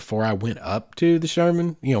seeing that before I went up to the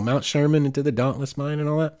Sherman, Mount Sherman, and to the Dauntless Mine and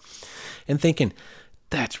all that, and thinking,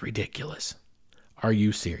 that's ridiculous. Are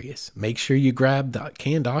you serious? Make sure you grab the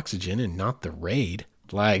canned oxygen and not the Raid.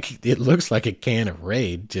 Like, it looks like a can of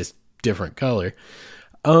Raid, just different color.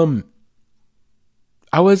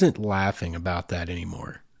 I wasn't laughing about that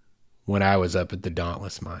anymore when I was up at the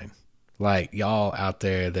Dauntless Mine. Like, y'all out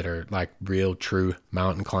there that are like real true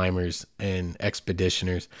mountain climbers and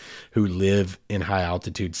expeditioners who live in high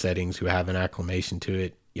altitude settings, who have an acclimation to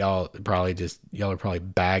it, y'all are probably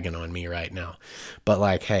bagging on me right now. But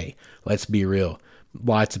like, hey, let's be real.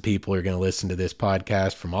 Lots of people are going to listen to this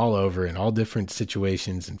podcast from all over in all different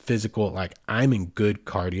situations and physical. Like, I'm in good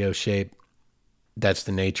cardio shape. That's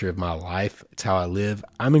the nature of my life. It's how I live.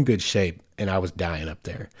 I'm in good shape, and I was dying up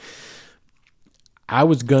there. I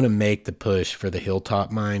was going to make the push for the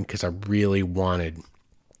Hilltop Mine because I really wanted.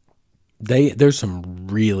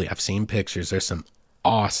 I've seen pictures. There's some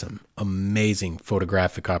awesome, amazing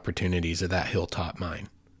photographic opportunities of that Hilltop Mine.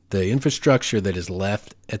 The infrastructure that is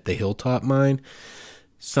left at the Hilltop Mine,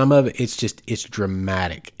 some of it, it's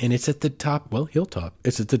dramatic. And it's at the top, hilltop.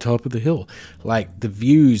 It's at the top of the hill. Like, the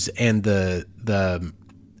views and the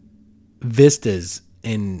vistas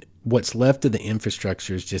and what's left of the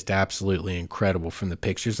infrastructure is just absolutely incredible from the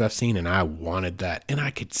pictures I've seen, and I wanted that. And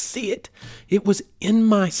I could see it. It was in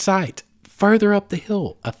my sight, further up the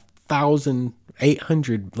hill,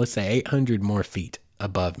 800 more feet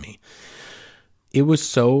above me. It was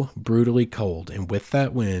so brutally cold, and with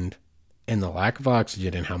that wind and the lack of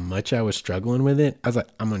oxygen and how much I was struggling with it, I was like,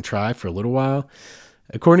 I'm going to try for a little while.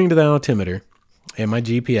 According to the altimeter and my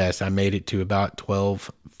GPS, I made it to about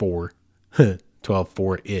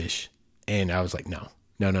 12.4-ish. And I was like, no.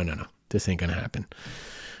 This ain't going to happen.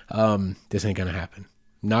 This ain't going to happen.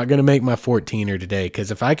 Not going to make my 14er today,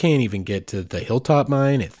 because if I can't even get to the Hilltop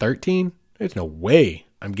Mine at 13, there's no way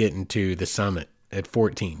I'm getting to the summit at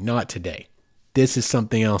 14. Not today. This is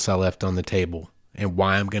something else I left on the table, and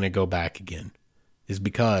why I'm going to go back again is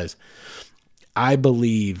because I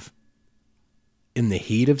believe in the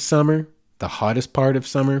heat of summer, the hottest part of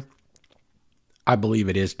summer, I believe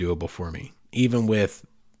it is doable for me. Even with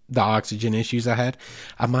the oxygen issues I had,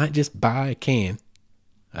 I might just buy a can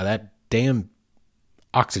of that damn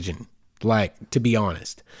oxygen, like, to be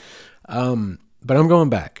honest. But I'm going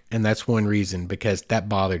back, and that's one reason, because that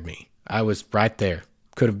bothered me. I was right there.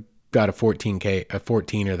 Could have got a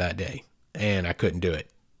 14er that day, and I couldn't do it.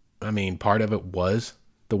 I mean, part of it was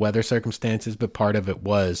the weather circumstances, but part of it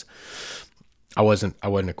was I wasn't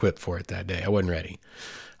equipped for it that day. I wasn't ready.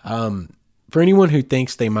 For anyone who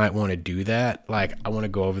thinks they might want to do that, like, I want to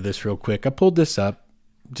go over this real quick. I pulled this up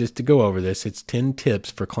just to go over this. It's 10 tips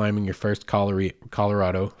for climbing your first Colorado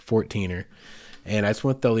 14er. And I just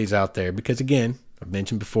want to throw these out there because, again, I've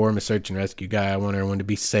mentioned before, I'm a search and rescue guy. I want everyone to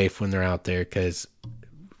be safe when they're out there, because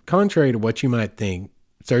contrary to what you might think,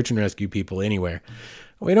 search and rescue people anywhere,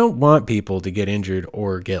 we don't want people to get injured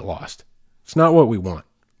or get lost. It's not what we want.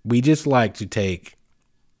 We just like to take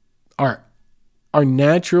our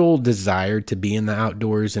natural desire to be in the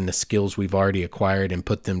outdoors and the skills we've already acquired and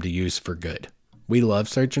put them to use for good. We love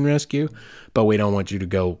search and rescue, but we don't want you to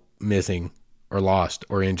go missing or lost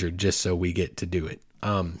or injured just so we get to do it.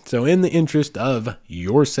 So in the interest of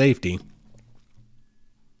your safety,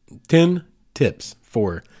 10 tips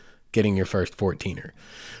for getting your first 14er.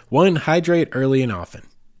 1, hydrate early and often.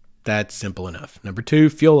 That's simple enough. Number 2,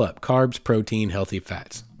 fuel up. Carbs, protein, healthy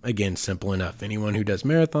fats. Again, simple enough. Anyone who does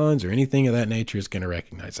marathons or anything of that nature is going to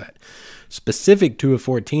recognize that. Specific to a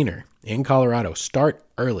 14er in Colorado, start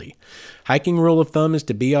early. Hiking rule of thumb is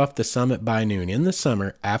to be off the summit by noon. In the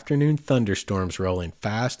summer, afternoon thunderstorms roll in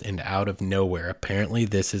fast and out of nowhere. Apparently,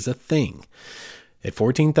 this is a thing. At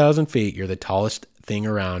 14,000 feet, you're the tallest thing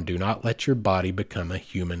around. Do not let your body become a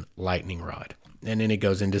human lightning rod. And then it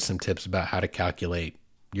goes into some tips about how to calculate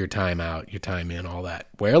your time out, your time in, all that.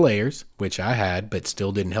 Wear layers, which I had, but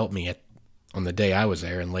still didn't help me on the day I was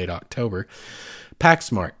there in late October. Pack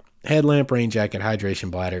smart. Headlamp, rain jacket, hydration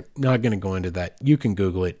bladder. Not going to go into that. You can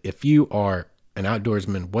Google it. If you are an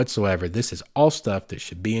outdoorsman whatsoever, this is all stuff that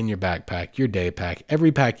should be in your backpack, your day pack.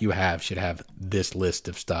 Every pack you have should have this list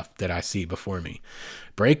of stuff that I see before me.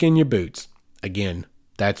 Break in your boots. Again,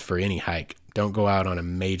 that's for any hike. Don't go out on a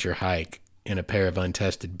major hike in a pair of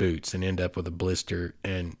untested boots and end up with a blister.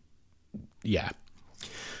 And yeah,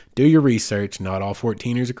 do your research. Not all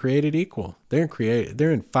 14ers are created equal. They're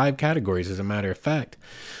in 5 categories, as a matter of fact.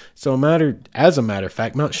 So as a matter of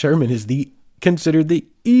fact, Mount Sherman is considered the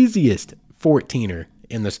easiest 14er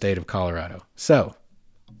in the state of Colorado. So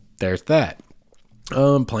there's that.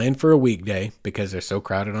 Plan for a weekday because they're so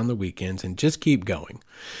crowded on the weekends, and just keep going.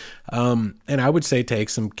 And I would say take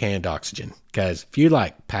some canned oxygen, because if you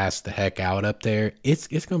pass the heck out up there, it's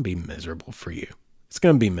going to be miserable for you. It's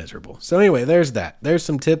going to be miserable. So anyway, there's that. There's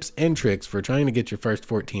some tips and tricks for trying to get your first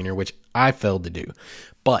 14er, which I failed to do,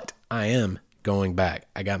 but I am going back.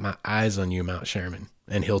 I got my eyes on you, Mount Sherman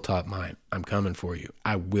and Hilltop Mine. I'm coming for you.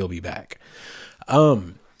 I will be back.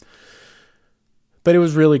 But it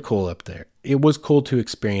was really cool up there. It was cool to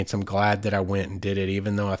experience. I'm glad that I went and did it,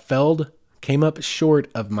 even though I came up short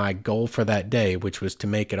of my goal for that day, which was to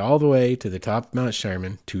make it all the way to the top of Mount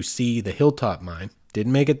Sherman to see the Hilltop Mine.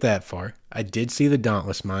 Didn't make it that far. I did see the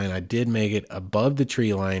Dauntless Mine. I did make it above the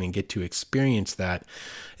tree line and get to experience that.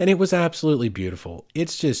 And it was absolutely beautiful.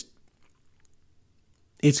 It's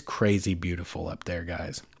crazy beautiful up there,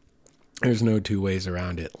 guys. There's no two ways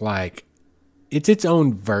around it. It's its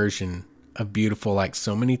own version of beautiful, like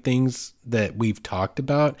so many things that we've talked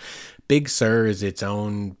about. Big Sur is its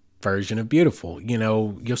own version of beautiful.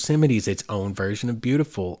 Yosemite's its own version of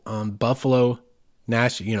beautiful. Buffalo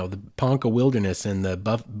National, the Ponca Wilderness and the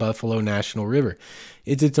Buffalo National River,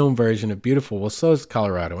 it's its own version of beautiful. Well, so is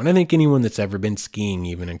Colorado. And I think anyone that's ever been skiing,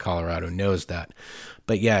 even in Colorado, knows that.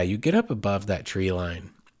 But yeah, you get up above that tree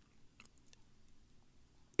line.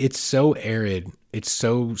 It's so arid. It's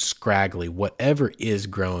so scraggly. Whatever is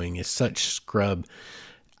growing is such scrub.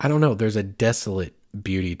 I don't know. There's a desolate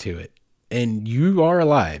beauty to it. And you are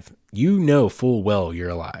alive. You know full well you're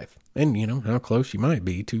alive. And you know how close you might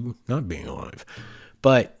be to not being alive.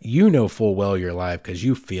 But you know full well you're alive because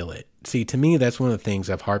you feel it. See, to me, that's one of the things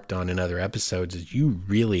I've harped on in other episodes is you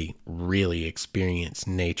really, really experience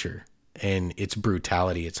nature and its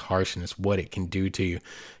brutality, its harshness, what it can do to you,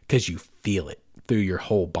 because you feel it through your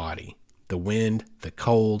whole body. The wind, the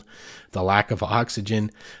cold, the lack of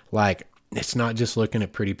oxygen. It's not just looking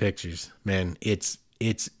at pretty pictures, man. It's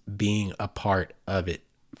being a part of it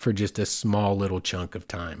for just a small little chunk of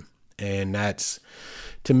time. And that's,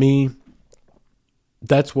 to me,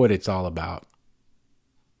 that's what it's all about.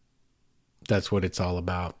 That's what it's all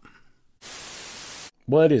about.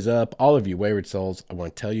 What is up, all of you wayward souls? I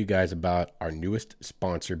want to tell you guys about our newest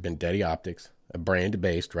sponsor, Bendetti Optics, a brand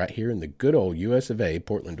based right here in the good old US of A,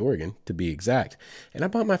 Portland, Oregon, to be exact. And I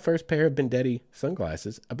bought my first pair of Bendetti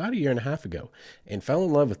sunglasses about 1.5 years ago and fell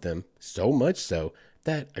in love with them, so much so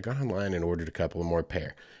that I got online and ordered a couple of more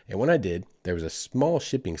pair. And when I did, there was a small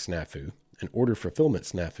shipping snafu, an order fulfillment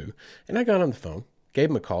snafu, and I got on the phone, gave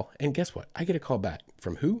him a call, and guess what? I get a call back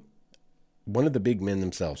from who? One of the big men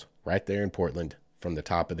themselves, right there in Portland, from the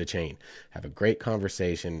top of the chain. Have a great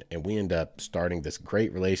conversation, and we end up starting this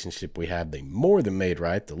great relationship we have. They more than made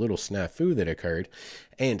right the little snafu that occurred,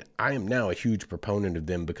 and I am now a huge proponent of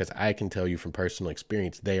them because I can tell you from personal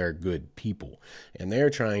experience they are good people, and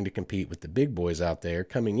they're trying to compete with the big boys out there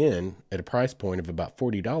coming in at a price point of about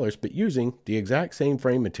 $40, but using the exact same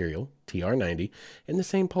frame material, TR90, and the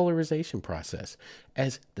same polarization process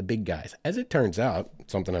as the big guys. As it turns out,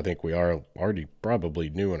 something I think we are already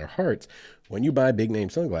probably knew in our hearts, when you buy big name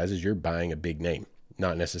sunglasses, you're buying a big name,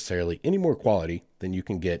 not necessarily any more quality than you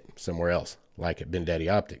can get somewhere else, like at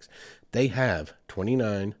Bendetti Optics. They have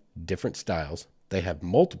 29 different styles. They have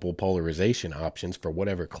multiple polarization options for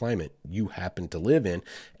whatever climate you happen to live in.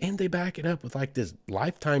 And they back it up with this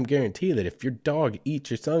lifetime guarantee that if your dog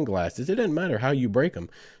eats your sunglasses, it doesn't matter how you break them,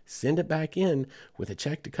 send it back in with a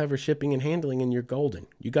check to cover shipping and handling and you're golden.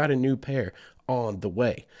 You got a new pair on the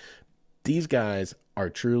way. These guys are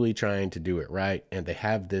truly trying to do it right. And they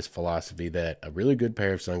have this philosophy that a really good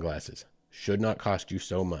pair of sunglasses should not cost you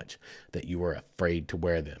so much that you are afraid to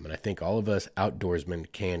wear them. And I think all of us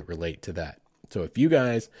outdoorsmen can relate to that. So if you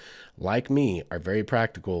guys, like me, are very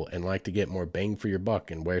practical and like to get more bang for your buck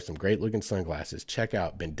and wear some great looking sunglasses, check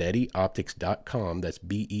out BendettiOptics.com. That's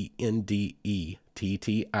BendeTi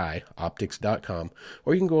optics.com.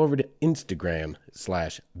 Or you can go over to Instagram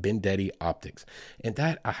 /BendettiOptics. And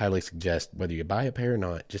that I highly suggest, whether you buy a pair or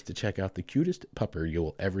not, just to check out the cutest pupper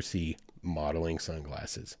you'll ever see modeling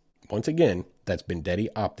sunglasses. Once again, that's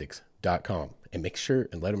BendettiOptics.com. And make sure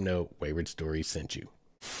and let them know Wayward Stories sent you.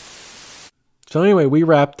 So anyway, we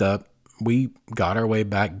wrapped up. We got our way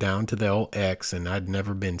back down to the old X, and I'd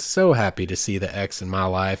never been so happy to see the X in my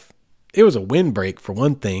life. It was a windbreak for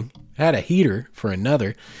one thing, had a heater for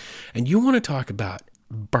another, and you want to talk about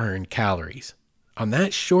burn calories. On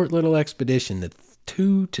that short little expedition, the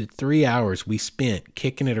 2 to 3 hours we spent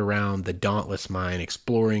kicking it around the Dauntless mine,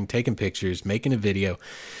 exploring, taking pictures, making a video,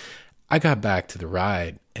 I got back to the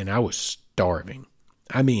ride and I was starving.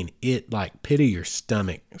 I mean, it like pit of your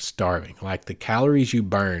stomach starving. Like the calories you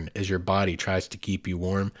burn as your body tries to keep you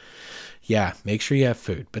warm. Yeah, make sure you have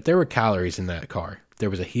food. But there were calories in that car. There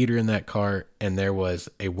was a heater in that car and there was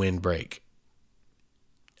a windbreak.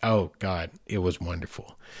 Oh, God, it was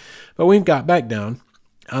wonderful. But we got back down.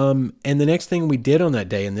 And the next thing we did on that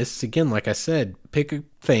day, and this is again, like I said, pick a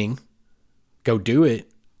thing, go do it,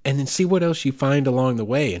 and then see what else you find along the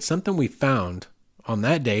way. And something we found on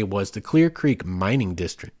that day was the Clear Creek Mining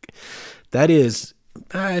District. That is,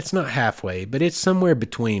 it's not halfway, but it's somewhere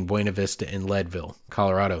between Buena Vista and Leadville,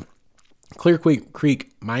 Colorado. Clear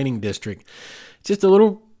Creek Mining District, just a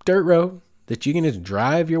little dirt road that you can just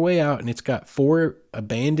drive your way out, and it's got 4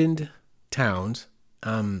 abandoned towns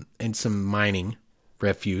and some mining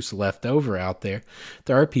refuse left over out there.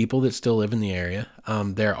 There are people that still live in the area.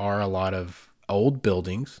 There are a lot of old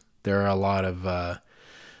buildings. There are a lot of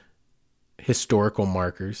historical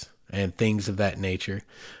markers and things of that nature.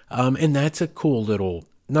 And that's a cool little,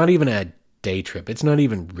 not even a day trip. It's not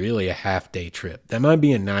even really a half-day trip. That might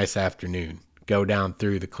be a nice afternoon. Go down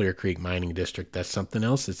through the Clear Creek Mining District. That's something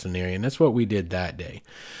else that's in the area, and that's what we did that day.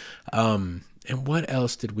 And what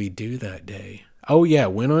else did we do that day? Oh, yeah,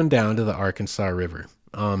 went on down to the Arkansas River.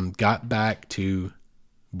 Got back to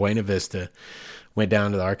Buena Vista, went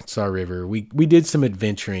down to the Arkansas River. We did some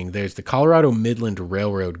adventuring. There's the Colorado Midland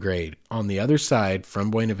Railroad grade on the other side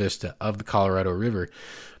from Buena Vista of the Colorado River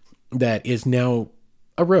that is now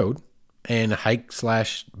a road and a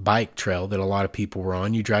hike/bike trail that a lot of people were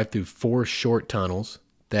on. You drive through 4 short tunnels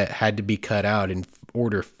that had to be cut out in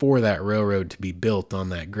order for that railroad to be built on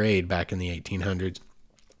that grade back in the 1800s.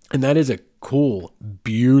 And that is a cool,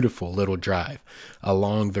 beautiful little drive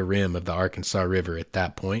along the rim of the Arkansas River at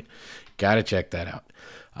that point. Got to check that out.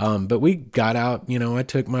 But we got out, I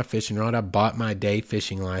took my fishing rod, I bought my day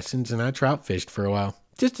fishing license, and I trout fished for a while.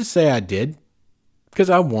 Just to say I did,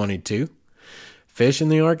 because I wanted to. Fish in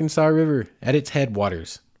the Arkansas River at its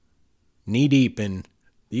headwaters, knee deep in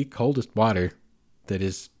the coldest water that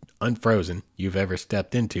is unfrozen you've ever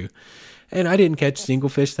stepped into. And I didn't catch a single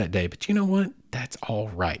fish that day, but you know what? That's all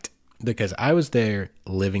right, because I was there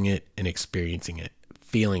living it and experiencing it,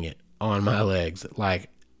 feeling it on my legs. Like,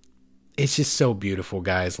 it's just so beautiful,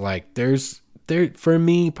 guys. Like, for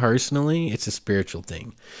me personally, it's a spiritual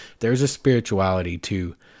thing. There's a spirituality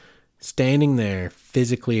to standing there,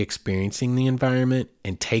 physically experiencing the environment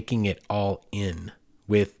and taking it all in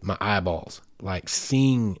with my eyeballs, like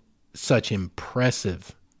seeing such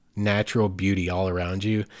impressive natural beauty all around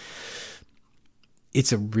you.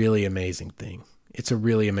 It's a really amazing thing. It's a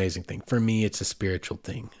really amazing thing. For me, it's a spiritual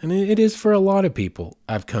thing. And it is for a lot of people,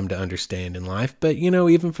 I've come to understand in life. But,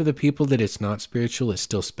 even for the people that it's not spiritual, it's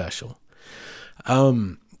still special.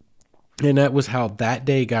 And that was how that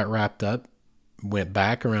day got wrapped up. Went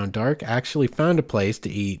back around dark. Actually found a place to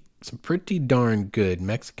eat some pretty darn good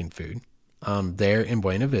Mexican food there in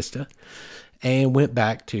Buena Vista. And went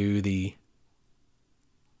back to the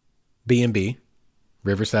B&B,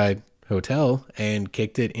 Riverside Hotel, and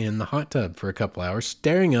kicked it in the hot tub for a couple hours,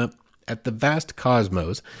 staring up at the vast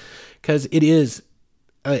cosmos, because it is,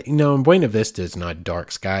 Buena Vista is not a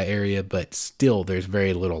dark sky area, but still there's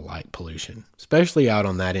very little light pollution, especially out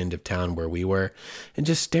on that end of town where we were, and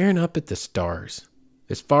just staring up at the stars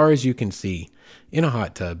as far as you can see in a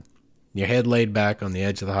hot tub, your head laid back on the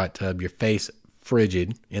edge of the hot tub, your face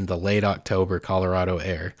frigid in the late October Colorado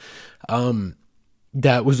air.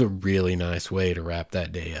 That was a really nice way to wrap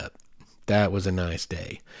that day up. That was a nice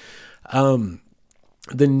day. The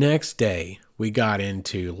next day, we got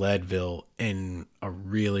into Leadville in a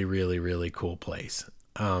really, really, really cool place.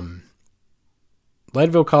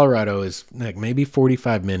 Leadville, Colorado is like maybe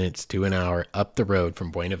 45 minutes to an hour up the road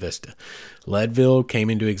from Buena Vista. Leadville came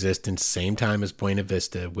into existence same time as Buena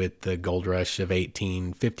Vista with the gold rush of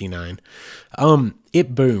 1859.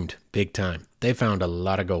 It boomed big time. They found a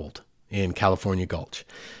lot of gold in California Gulch.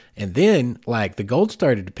 And then, the gold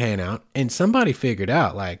started to pan out, and somebody figured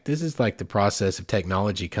out, this is the process of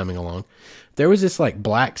technology coming along. There was this,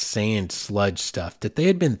 black sand sludge stuff that they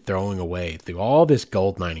had been throwing away through all this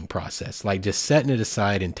gold mining process, just setting it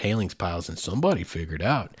aside in tailings piles, and somebody figured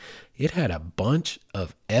out it had a bunch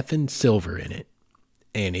of effing silver in it,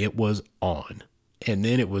 and it was on. And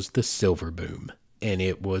then it was the silver boom, and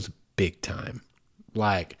it was big time.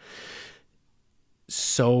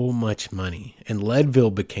 So much money, and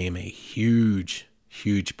Leadville became a huge,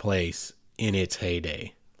 huge place in its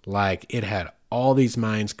heyday. It had all these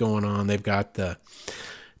mines going on. They've got the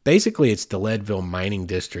Basically, it's the Leadville Mining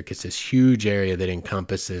District. It's this huge area that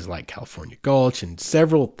encompasses like California Gulch and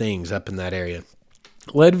several things up in that area.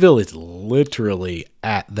 Leadville is literally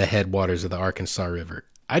at the headwaters of the Arkansas River.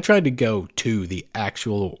 I tried to go to the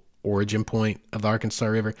actual origin point of the Arkansas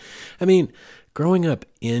River. I mean, growing up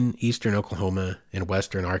in eastern Oklahoma and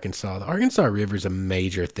western Arkansas, the Arkansas River is a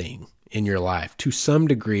major thing in your life to some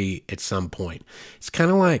degree at some point. It's kind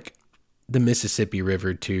of like the Mississippi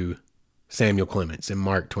River to Samuel Clemens and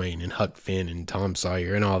Mark Twain and Huck Finn and Tom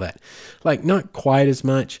Sawyer and all that. Like, not quite as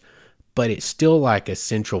much, but it's still like a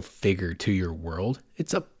central figure to your world.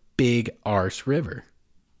 It's a big arse river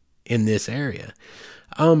in this area.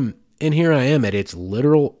 And here I am at its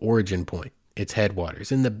literal origin point, its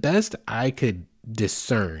headwaters. And the best I could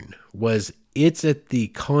discern was it's at the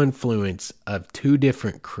confluence of two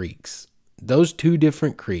different creeks. Those two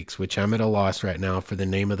different creeks, which I'm at a loss right now for the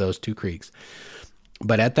name of those two creeks.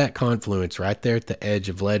 But at that confluence, right there at the edge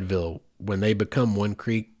of Leadville, when they become one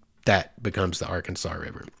creek, that becomes the Arkansas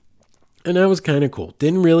River. And that was kind of cool.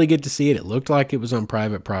 Didn't really get to see it. It looked like it was on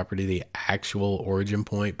private property, the actual origin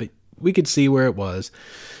point, but we could see where it was.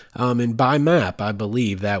 And by map, I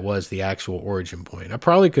believe that was the actual origin point. I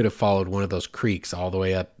probably could have followed one of those creeks all the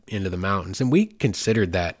way up into the mountains. And we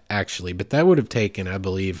considered that actually, but that would have taken, I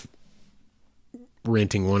believe,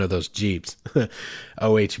 renting one of those Jeeps,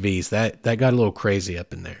 OHVs. That got a little crazy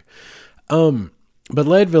up in there. But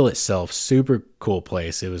Leadville itself, super cool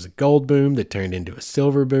place. It was a gold boom that turned into a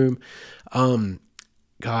silver boom.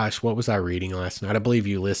 Gosh, what was I reading last night? I believe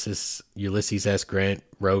Ulysses S. Grant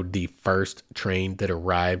rode the first train that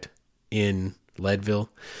arrived in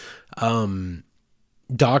Leadville.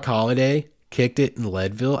 Doc Holliday kicked it in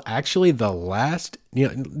Leadville. Actually, the last,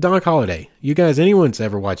 Doc Holliday, you guys, anyone's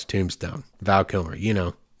ever watched Tombstone, Val Kilmer,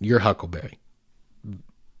 your Huckleberry.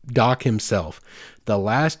 Doc himself, the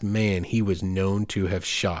last man he was known to have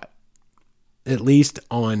shot, at least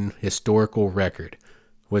on historical record,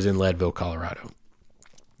 was in Leadville, Colorado.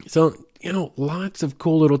 So, lots of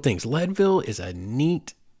cool little things. Leadville is a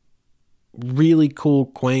neat, really cool,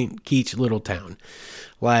 quaint, kitsch little town.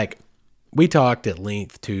 Like, we talked at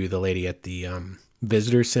length to the lady at the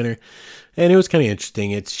visitor center, and it was kind of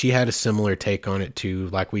interesting. She had a similar take on it too,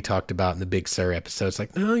 like we talked about in the Big Sur episode. It's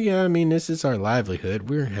like, no, yeah, I mean, this is our livelihood.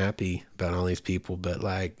 We're happy about all these people, but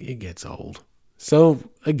like, it gets old. So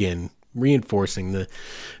again, reinforcing the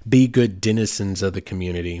be good denizens of the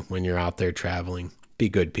community when you're out there traveling. Be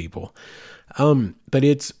good people. But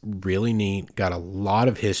it's really neat. Got a lot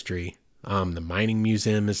of history. The mining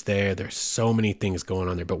museum is there. There's so many things going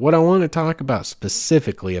on there. But what I want to talk about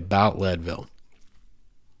specifically about Leadville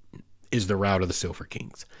is the Route of the Silver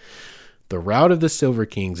Kings. The Route of the Silver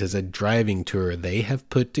Kings is a driving tour they have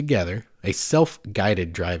put together, a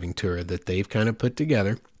self-guided driving tour that they've kind of put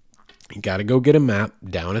together. You got to go get a map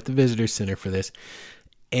down at the visitor center for this.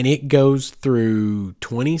 And it goes through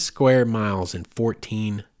 20 square miles and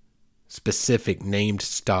 14 specific named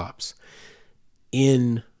stops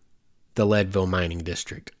in the Leadville Mining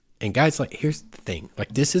District. And guys, like, here's the thing.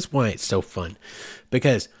 Like, this is why it's so fun.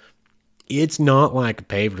 Because it's not like a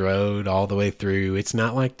paved road all the way through. It's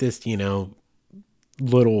not like this,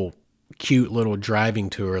 little cute little driving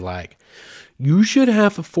tour. Like, you should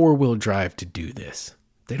have a 4-wheel drive to do this.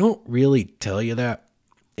 They don't really tell you that.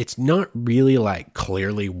 It's not really like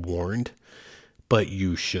clearly warned, but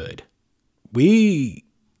you should. Okay,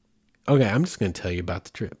 I'm just going to tell you about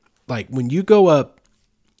the trip. Like, when you go up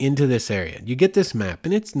into this area, you get this map,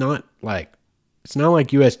 and it's not like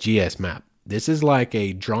USGS map. This is like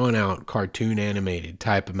a drawn out cartoon animated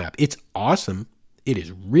type of map. It's awesome. It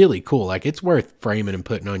is really cool. Like, it's worth framing and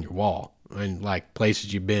putting on your wall and like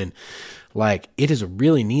places you've been. Like, it is a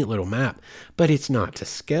really neat little map, but it's not to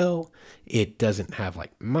scale. It doesn't have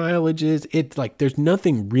like mileages. It's like, there's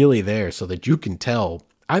nothing really there so that you can tell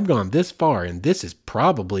I've gone this far and this is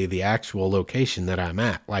probably the actual location that I'm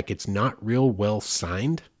at. Like, it's not real well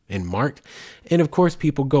signed and marked. And of course,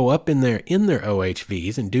 people go up in their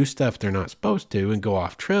OHVs and do stuff they're not supposed to and go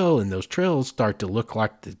off trail, and those trails start to look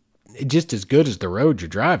like just as good as the road you're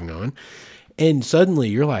driving on. And suddenly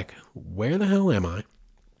you're like, where the hell am I?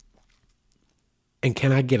 And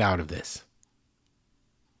can I get out of this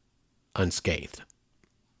unscathed?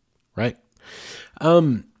 Right?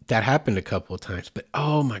 That happened a couple of times, but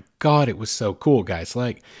oh my God, it was so cool, guys.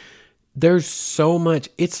 Like, there's so much.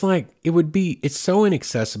 It's like, it's so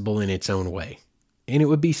inaccessible in its own way. And it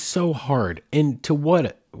would be so hard. And to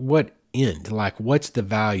what end? Like, what's the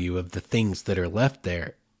value of the things that are left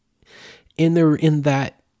there? And they're in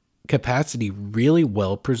that capacity really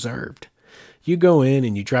well preserved. You go in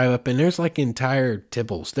and you drive up and there's like entire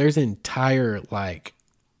tipples. There's entire like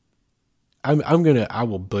I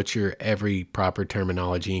will butcher every proper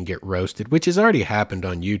terminology and get roasted, which has already happened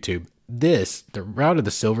on YouTube. The Route of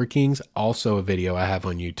the Silver Kings, also a video I have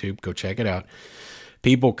on YouTube. Go check it out.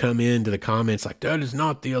 People come into the comments like, that is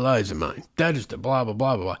not the Eliza mine. That is the blah, blah,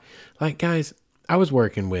 blah, blah, blah. Like, guys, I was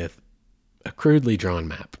working with a crudely drawn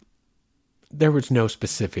map. There was no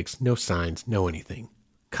specifics, no signs, no anything.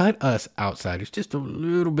 Cut us outsiders just a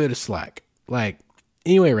little bit of slack. Like,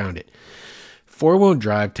 anyway around it. 4-wheel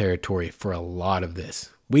drive territory for a lot of this.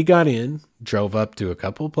 We got in, drove up to a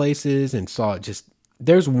couple places and saw it just,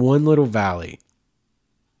 there's one little valley.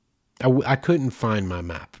 I couldn't find my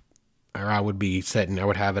map. Or I would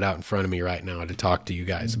have it out in front of me right now to talk to you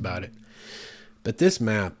guys about it. But this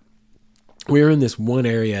map, we were in this one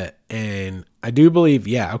area, and I do believe,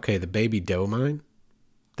 the Baby Doe mine,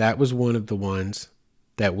 that was one of the ones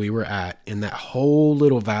that we were at. In that whole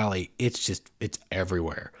little valley, it's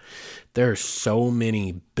everywhere. There are so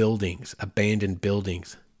many buildings, abandoned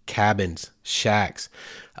buildings, cabins, shacks,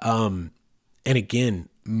 and again,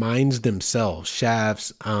 mines themselves,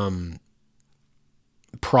 shafts,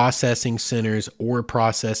 processing centers, ore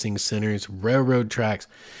processing centers, railroad tracks.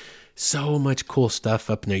 So much cool stuff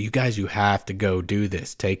up in there. You guys, you have to go do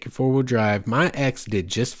this. Take your 4-wheel drive. My ex did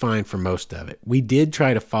just fine for most of it. We did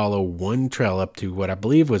try to follow one trail up to what I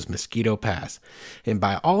believe was Mosquito Pass. And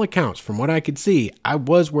by all accounts, from what I could see, I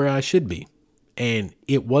was where I should be. And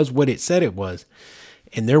it was what it said it was.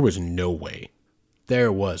 And there was no way.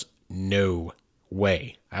 There was no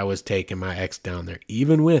way I was taking my ex down there,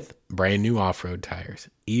 even with brand new off-road tires,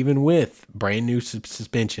 even with brand new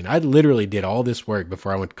suspension. I literally did all this work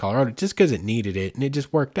before I went to Colorado just because it needed it, and it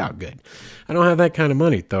just worked out good. I don't have that kind of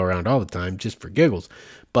money to throw around all the time just for giggles,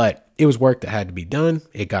 but it was work that had to be done.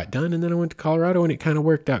 It got done, and then I went to Colorado, and it kind of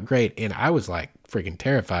worked out great, and I was like freaking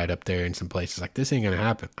terrified up there in some places. Like, this ain't going to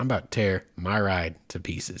happen. I'm about to tear my ride to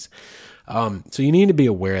pieces. So you need to be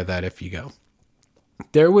aware of that if you go.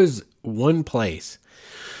 There was one place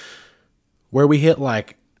where we hit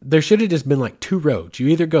there should have just been like two roads. You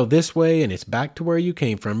either go this way and it's back to where you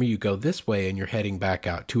came from, or you go this way and you're heading back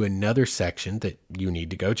out to another section that you need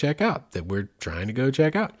to go check out, that we're trying to go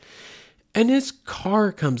check out. And this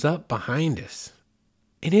car comes up behind us,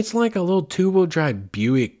 and it's like a little 2-wheel drive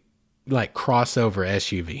Buick, like crossover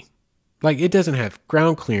SUV. Like, it doesn't have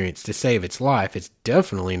ground clearance to save its life. It's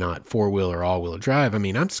definitely not 4-wheel or all-wheel drive. I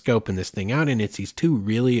mean, I'm scoping this thing out, and it's these two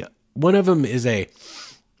really, one of them is a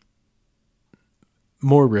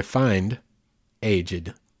more refined,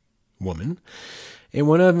 aged woman, and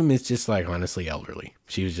one of them is just like honestly elderly.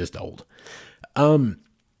 She was just old. And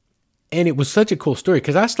it was such a cool story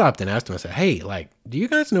because I stopped and asked him, I said, hey, like, do you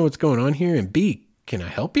guys know what's going on here? And B, can I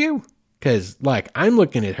help you? Because, like, I'm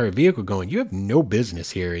looking at her vehicle going, you have no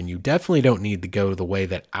business here, and you definitely don't need to go the way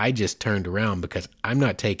that I just turned around because I'm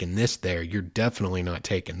not taking this there. You're definitely not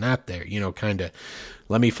taking that there. You know, kind of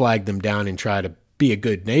let me flag them down and try to be a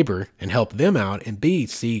good neighbor and help them out. And B,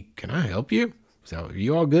 C, can I help you? So, are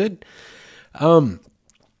you all good? And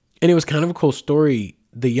it was kind of a cool story.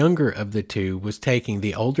 The younger of the two was taking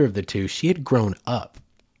the older of the two. She had grown up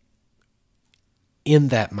in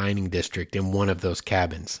that mining district in one of those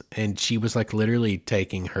cabins. And she was like literally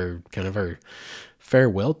taking her kind of her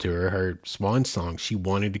farewell to her swan song. She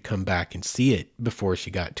wanted to come back and see it before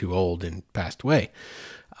she got too old and passed away.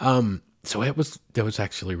 So that was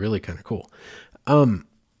actually really kind of cool.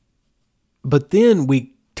 But then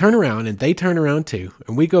we turn around and they turn around too.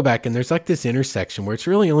 And we go back and there's like this intersection where it's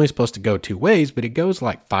really only supposed to go 2 ways, but it goes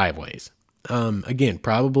like 5 ways. Again,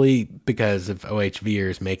 probably because of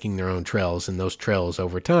OHVers making their own trails, and those trails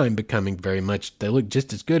over time becoming very much, they look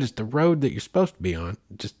just as good as the road that you're supposed to be on,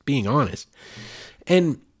 just being honest.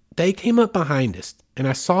 And they came up behind us, and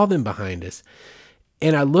I saw them behind us,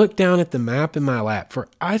 and I looked down at the map in my lap for,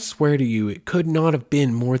 I swear to you, it could not have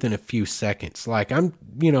been more than a few seconds. Like, I'm,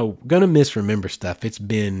 gonna misremember stuff. It's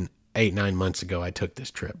been 8-9 months ago I took this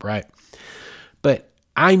trip, right? But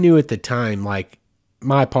I knew at the time, like,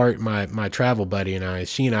 my travel buddy and I,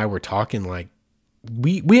 she and I were talking like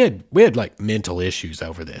we had like mental issues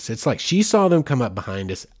over this. It's like she saw them come up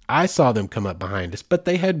behind us. I saw them come up behind us, but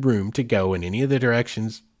they had room to go in any of the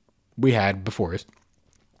directions we had before us.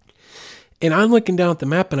 And I'm looking down at the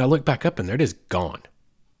map and I look back up and they're just gone.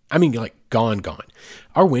 I mean, like gone.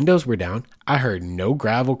 Our windows were down. I heard no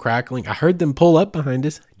gravel crackling. I heard them pull up behind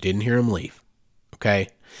us. Didn't hear them leave. Okay.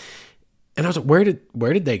 And I was like,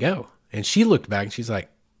 where did they go? And she looked back and she's like,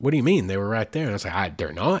 what do you mean? They were right there. And I was like,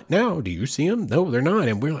 they're not now. Do you see them? No, they're not.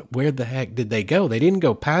 And we're like, where the heck did they go? They didn't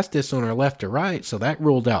go past us on our left or right. So that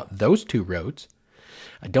ruled out those 2 roads.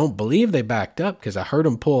 I don't believe they backed up because I heard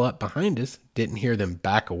them pull up behind us. Didn't hear them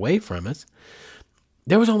back away from us.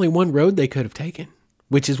 there was only one road they could have taken,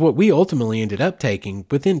 which is what we ultimately ended up taking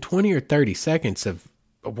within 20 or 30 seconds of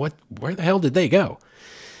where the hell did they go?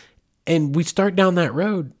 And we start down that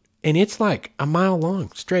road and it's like a mile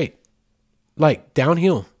long straight, like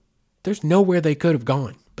downhill. There's nowhere they could have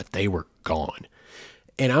gone, but they were gone.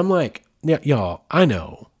 And I'm like, yeah, y'all, I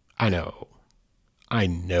know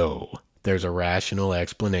there's a rational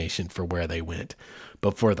explanation for where they went,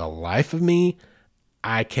 but for the life of me,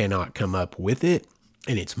 I cannot come up with it.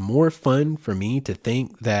 And it's more fun for me to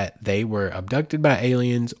think that they were abducted by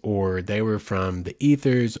aliens, or they were from the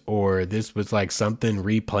ethers, or this was like something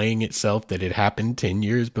replaying itself that had happened 10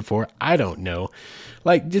 years before. I don't know.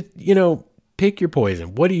 Like, just, pick your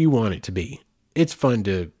poison. What do you want it to be? It's fun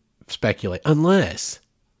to speculate, unless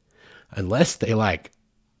they like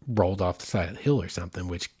rolled off the side of the hill or something,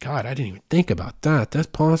 which, God, I didn't even think about that. That's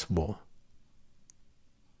possible.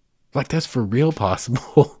 Like, that's for real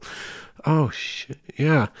possible. Oh, shit.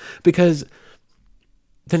 Yeah. Because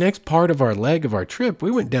the next part of our leg of our trip,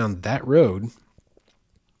 we went down that road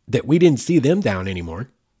that we didn't see them down anymore.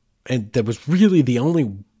 And that was really the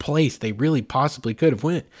only place they really possibly could have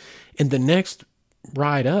went. And the next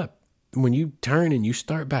ride up, when you turn and you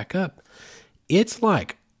start back up, it's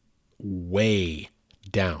like way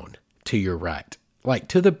down to your right. Like,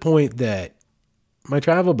 to the point that my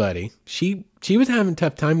travel buddy, she was having a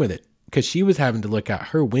tough time with it, because she was having to look out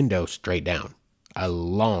her window straight down. A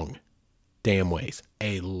long damn ways.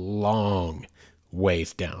 A long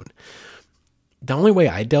ways down. The only way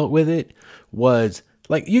I dealt with it was,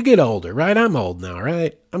 like, you get older, right? I'm old now,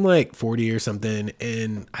 right? I'm like 40 or something,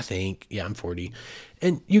 and I'm 40.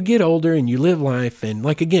 And you get older and you live life, and,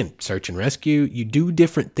 like, again, search and rescue, you do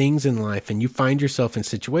different things in life, and you find yourself in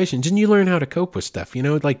situations, and you learn how to cope with stuff,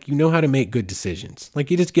 like, you know how to make good decisions.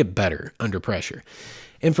 Like, you just get better under pressure.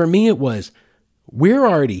 And for me, it was, we're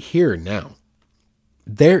already here now.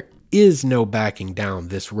 There is no backing down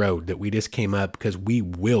this road that we just came up, because we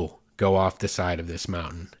will go off the side of this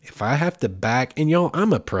mountain. If I have to back, and y'all,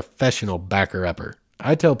 I'm a professional backer-upper.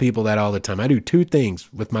 I tell people that all the time. I do two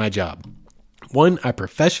things with my job. One, I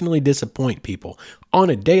professionally disappoint people on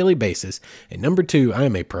a daily basis. And number two, I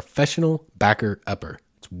am a professional backer-upper.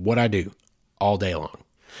 It's what I do all day long.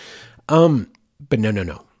 But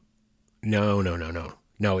no.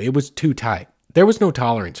 No, it was too tight. There was no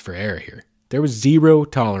tolerance for error here. There was zero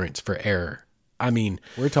tolerance for error. I mean,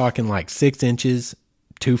 we're talking like 6 inches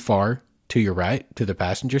too far to your right, to the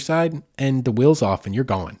passenger side, and the wheel's off and you're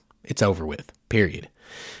gone. It's over with, period.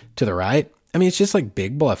 To the right, I mean, it's just like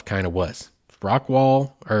Big Bluff kind of was. Rock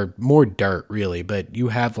wall, or more dirt, really, but you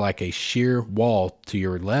have like a sheer wall to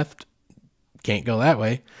your left. Can't go that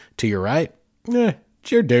way. To your right,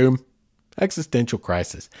 it's your doom. Existential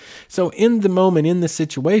crisis. So in the moment, in the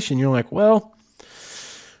situation, you're like, well,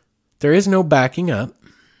 there is no backing up.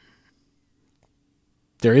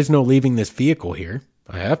 There is no leaving this vehicle here.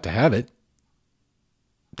 I have to have it.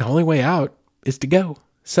 The only way out is to go.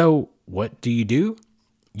 So what do?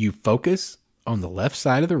 You focus on the left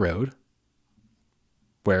side of the road,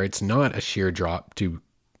 where it's not a sheer drop to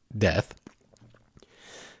death.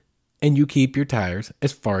 And you keep your tires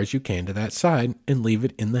as far as you can to that side and leave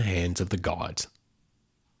it in the hands of the gods,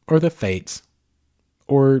 or the fates,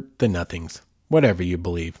 or the nothings, whatever you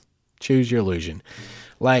believe. Choose your illusion.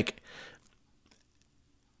 Like,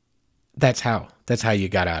 that's how you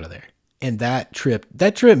got out of there. And that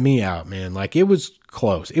tripped me out, man. Like, it was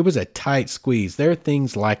close. It was a tight squeeze. There are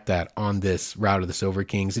things like that on this route of the Silver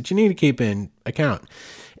Kings that you need to keep in account.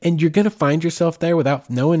 And you're going to find yourself there without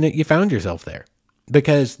knowing that you found yourself there.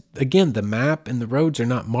 Because, again, the map and the roads are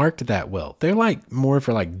not marked that well. They're like more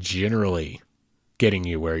for like generally getting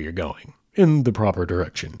you where you're going in the proper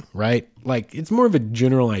direction, right? Like, it's more of a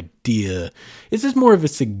general idea. It's just more of a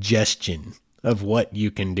suggestion of what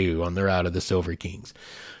you can do on the route of the Silver Kings.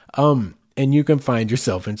 And you can find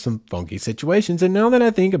yourself in some funky situations. And now that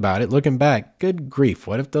I think about it, looking back, good grief,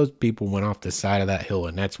 what if those people went off the side of that hill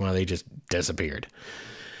and that's why they just disappeared?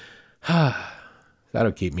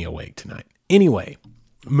 That'll keep me awake tonight. Anyway,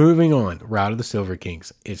 moving on, Route of the Silver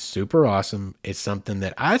Kings. It's super awesome. It's something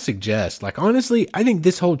that I suggest. Like, honestly, I think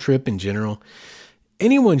this whole trip in general,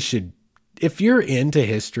 anyone should, if you're into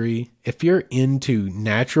history, if you're into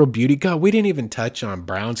natural beauty, God, we didn't even touch on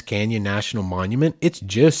Browns Canyon National Monument. It's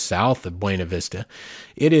just south of Buena Vista.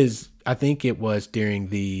 It is, I think it was during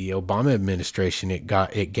the Obama administration,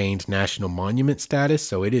 it gained national monument status.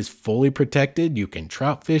 So it is fully protected. You can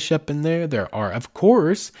trout fish up in there. There are, of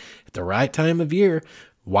course, at the right time of year,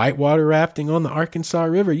 whitewater rafting on the Arkansas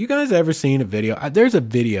River. You guys ever seen a video? There's a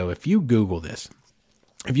video, if you Google this,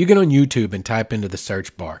 if you get on YouTube and type into the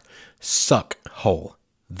search bar, Suck Hole,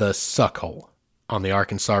 the Suck Hole. on the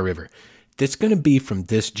Arkansas River that's going to be from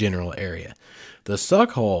this general area. The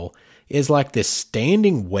suck hole is like this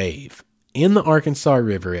standing wave in the Arkansas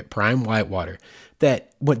River at prime whitewater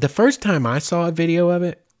that the first time I saw a video of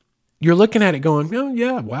it, you're looking at it going, oh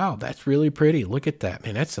yeah, wow, that's really pretty. Look at that,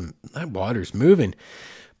 man. That water's moving.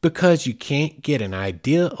 Because you can't get an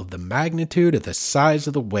idea of the magnitude of the size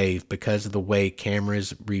of the wave because of the way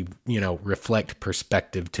cameras reflect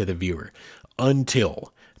perspective to the viewer,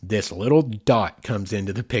 until this little dot comes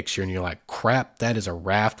into the picture and you're like, crap, that is a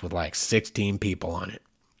raft with like 16 people on it.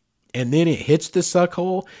 And then it hits the suck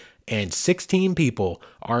hole and 16 people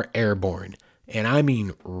are airborne. And I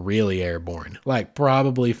mean really airborne, like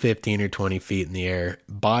probably 15 or 20 feet in the air,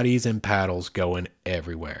 bodies and paddles going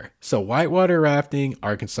everywhere. So whitewater rafting,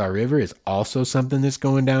 Arkansas River is also something that's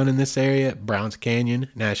going down in this area. Browns Canyon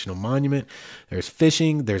National Monument. There's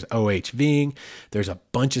fishing, there's OHVing, there's a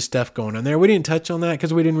bunch of stuff going on there. We didn't touch on that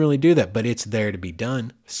because we didn't really do that, but it's there to be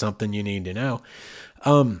done. Something you need to know.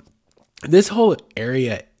 This whole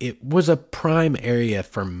area, it was a prime area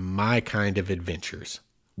for my kind of adventures,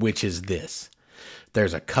 which is this.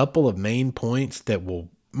 There's a couple of main points that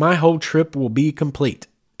my whole trip will be complete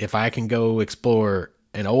if I can go explore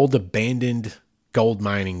an old abandoned gold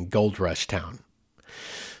rush town.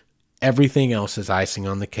 Everything else is icing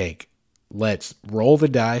on the cake. Let's roll the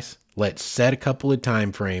dice. Let's set a couple of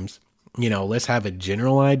time frames. Let's have a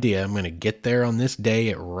general idea. I'm going to get there on this day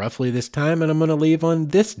at roughly this time, and I'm going to leave on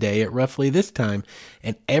this day at roughly this time.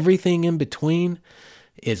 And everything in between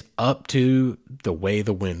is up to the way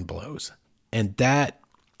the wind blows. And that,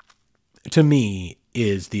 to me,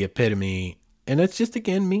 is the epitome. And it's just,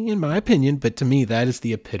 again, me in my opinion, but to me, that is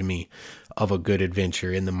the epitome of a good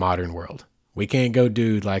adventure in the modern world. We can't go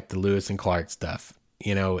do like the Lewis and Clark stuff.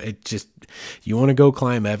 You want to go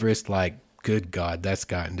climb Everest, like, good God, that's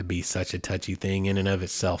gotten to be such a touchy thing in and of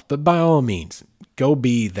itself. But by all means, go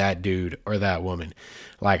be that dude or that woman.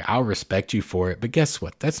 Like, I'll respect you for it. But guess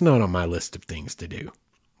what? That's not on my list of things to do.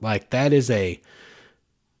 Like, that is a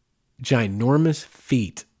ginormous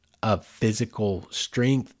feat of physical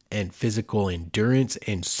strength and physical endurance,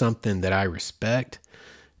 and something that I respect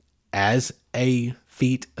as a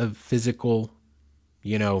feat of physical,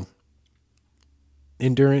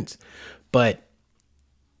 endurance. But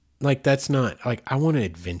like, that's not like, I want to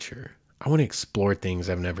adventure. I want to explore things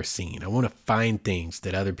I've never seen. I want to find things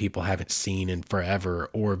that other people haven't seen in forever,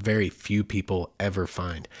 or very few people ever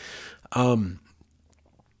find.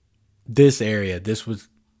 This area,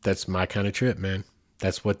 that's my kind of trip, man.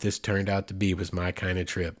 That's what this turned out to be, was my kind of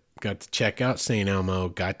trip. Got to check out St. Elmo,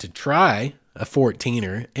 got to try a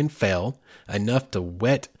 14er and fell enough to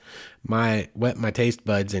wet my taste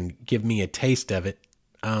buds and give me a taste of it,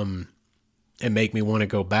 and make me want to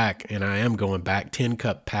go back. And I am going back. 10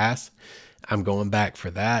 Cup Pass, I'm going back for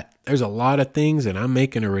that. There's a lot of things, and I'm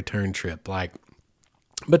making a return trip.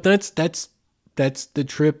 But that's the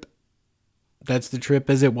trip. That's the trip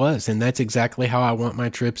as it was, and that's exactly how I want my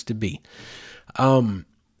trips to be. And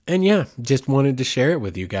yeah, just wanted to share it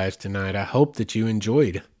with you guys tonight. I hope that you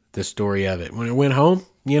enjoyed the story of it. When I went home,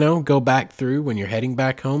 go back through when you're heading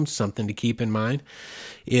back home. Something to keep in mind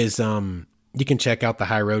is you can check out the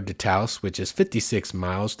high road to Taos, which is 56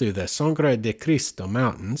 miles through the Sangre de Cristo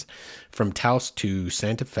Mountains from Taos to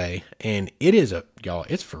Santa Fe, and it is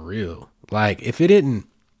it's for real. Like, if it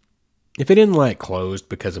didn't like closed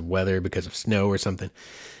because of weather, because of snow or something,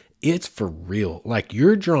 it's for real. Like,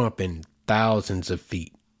 you're dropping thousands of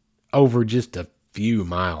feet over just a few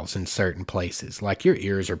miles in certain places. Like, your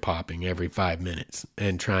ears are popping every 5 minutes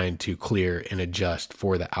and trying to clear and adjust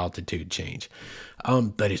for the altitude change.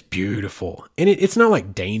 But it's beautiful. And it's not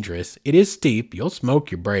like dangerous. It is steep. You'll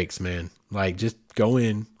smoke your brakes, man. Like, just go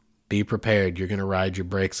in, be prepared. You're going to ride your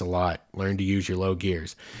brakes a lot. Learn to use your low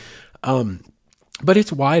gears. But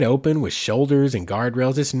it's wide open with shoulders and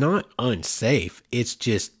guardrails. It's not unsafe. It's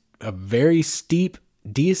just a very steep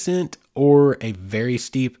descent or a very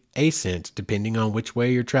steep ascent, depending on which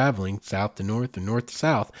way you're traveling, south to north or north to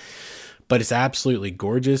south. But it's absolutely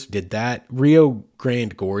gorgeous. Did that. Rio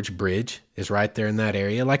Grande Gorge Bridge is right there in that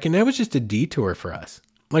area. Like, and that was just a detour for us.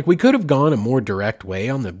 Like, we could have gone a more direct way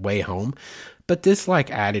on the way home, but this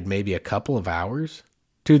added maybe a couple of hours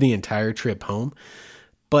to the entire trip home.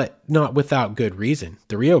 But not without good reason.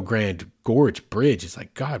 The Rio Grande Gorge Bridge is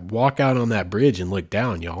God, walk out on that bridge and look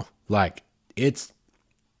down, y'all. Like, it's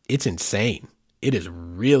insane. It is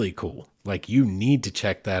really cool. Like, you need to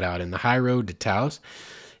check that out. And the high road to Taos,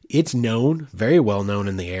 it's known, very well known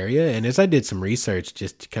in the area. And as I did some research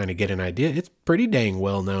just to kind of get an idea, it's pretty dang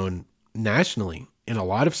well known nationally in a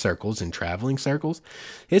lot of circles and traveling circles.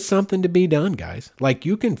 It's something to be done, guys. Like,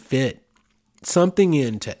 you can fit something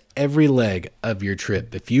into every leg of your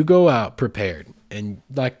trip. If you go out prepared and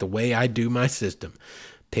like the way I do my system,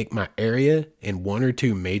 pick my area and one or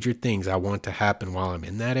two major things I want to happen while I'm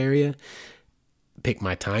in that area, pick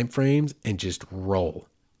my time frames and just roll.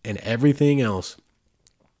 And everything else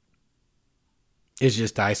is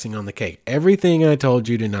just icing on the cake. Everything I told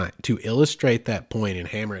you tonight, to illustrate that point and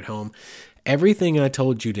hammer it home, everything I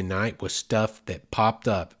told you tonight was stuff that popped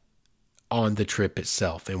up on the trip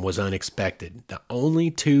itself and was unexpected. The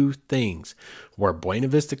only two things were Buena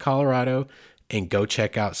Vista, Colorado, and go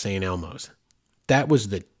check out St. Elmo's. That was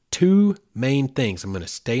the two main things. I'm going to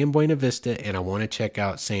stay in Buena Vista and I want to check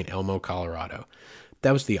out St. Elmo, Colorado.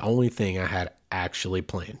 That was the only thing I had actually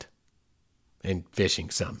planned. And fishing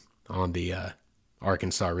some on the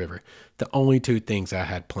Arkansas River. The only two things I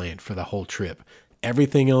had planned for the whole trip.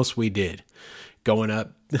 Everything else we did. Going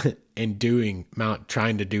up and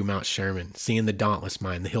trying to do Mount Sherman, seeing the Dauntless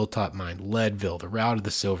Mine, the Hilltop Mine, Leadville, the Route of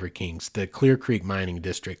the Silver Kings, the Clear Creek Mining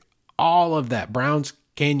District, all of that, Browns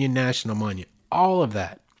Canyon National Monument, all of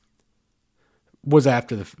that was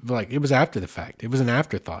after the fact. It was an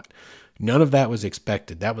afterthought. None of that was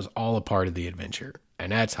expected. That was all a part of the adventure.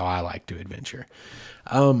 And that's how I like to adventure.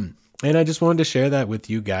 And I just wanted to share that with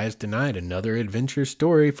you guys tonight. Another adventure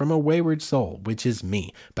story from a wayward soul, which is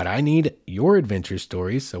me. But I need your adventure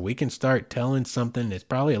stories so we can start telling something that's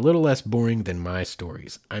probably a little less boring than my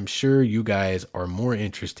stories. I'm sure you guys are more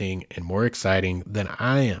interesting and more exciting than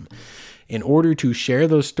I am. In order to share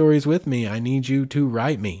those stories with me, I need you to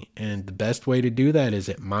write me. And the best way to do that is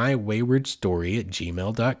at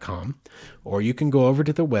mywaywardstory@gmail.com. Or you can go over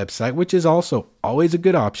to the website, which is also always a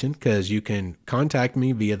good option because you can contact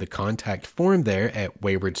me via the contact form there at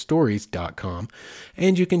waywardstories.com.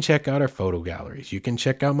 And you can check out our photo galleries. You can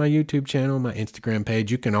check out my YouTube channel, my Instagram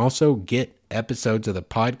page. You can also get episodes of the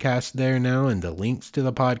podcast there now and the links to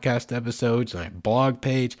the podcast episodes, my blog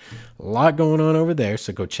page, a lot going on over there.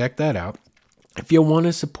 So go check that out. If you want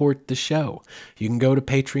to support the show, you can go to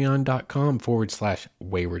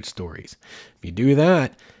patreon.com/wayward stories. If you do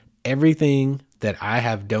that, everything that I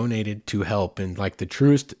have donated to help in like the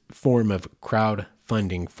truest form of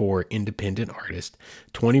crowdfunding for independent artists,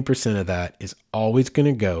 20% of that is always going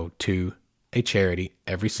to go to a charity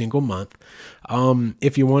every single month.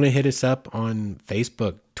 If you want to hit us up on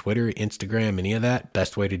Facebook, Twitter, Instagram, any of that,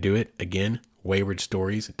 best way to do it, again,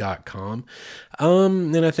 waywardstories.com.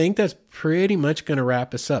 And I think that's pretty much going to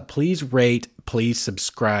wrap us up. Please rate, please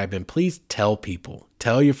subscribe, and please tell people.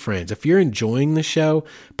 Tell your friends. If you're enjoying the show,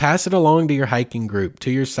 pass it along to your hiking group, to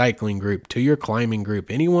your cycling group, to your climbing group,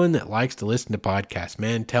 anyone that likes to listen to podcasts,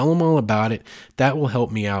 man, tell them all about it. That will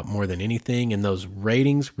help me out more than anything. And those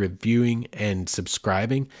ratings, reviewing, and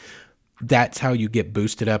subscribing, that's how you get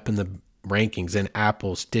boosted up in the rankings in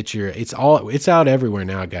Apple, Stitcher. It's out everywhere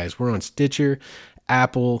now, guys. We're on Stitcher,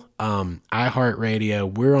 Apple,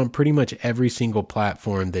 iHeartRadio. We're on pretty much every single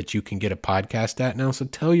platform that you can get a podcast at now. So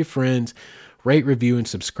tell your friends, rate, review, and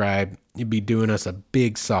subscribe. You'd be doing us a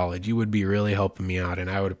big solid. You would be really helping me out, and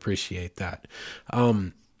I would appreciate that.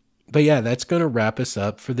 But yeah, that's going to wrap us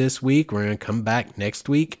up for this week. We're going to come back next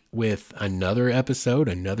week with another episode,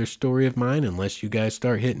 another story of mine. Unless you guys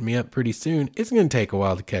start hitting me up pretty soon, it's going to take a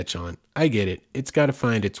while to catch on. I get it. It's got to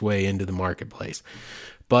find its way into the marketplace.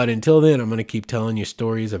 But until then, I'm going to keep telling you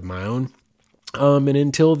stories of my own. And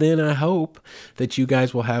until then, I hope that you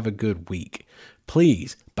guys will have a good week.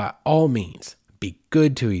 Please, by all means, be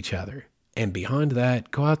good to each other. And beyond that,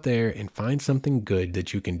 go out there and find something good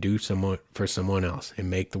that you can do for someone else and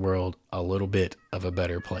make the world a little bit of a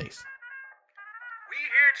better place. We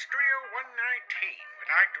here at Studio 119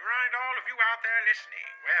 would like to remind all of you out there listening,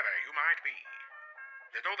 wherever you might be,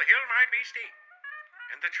 that though the hill might be steep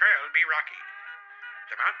and the trail be rocky,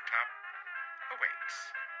 the mountaintop awaits.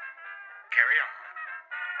 Carry on.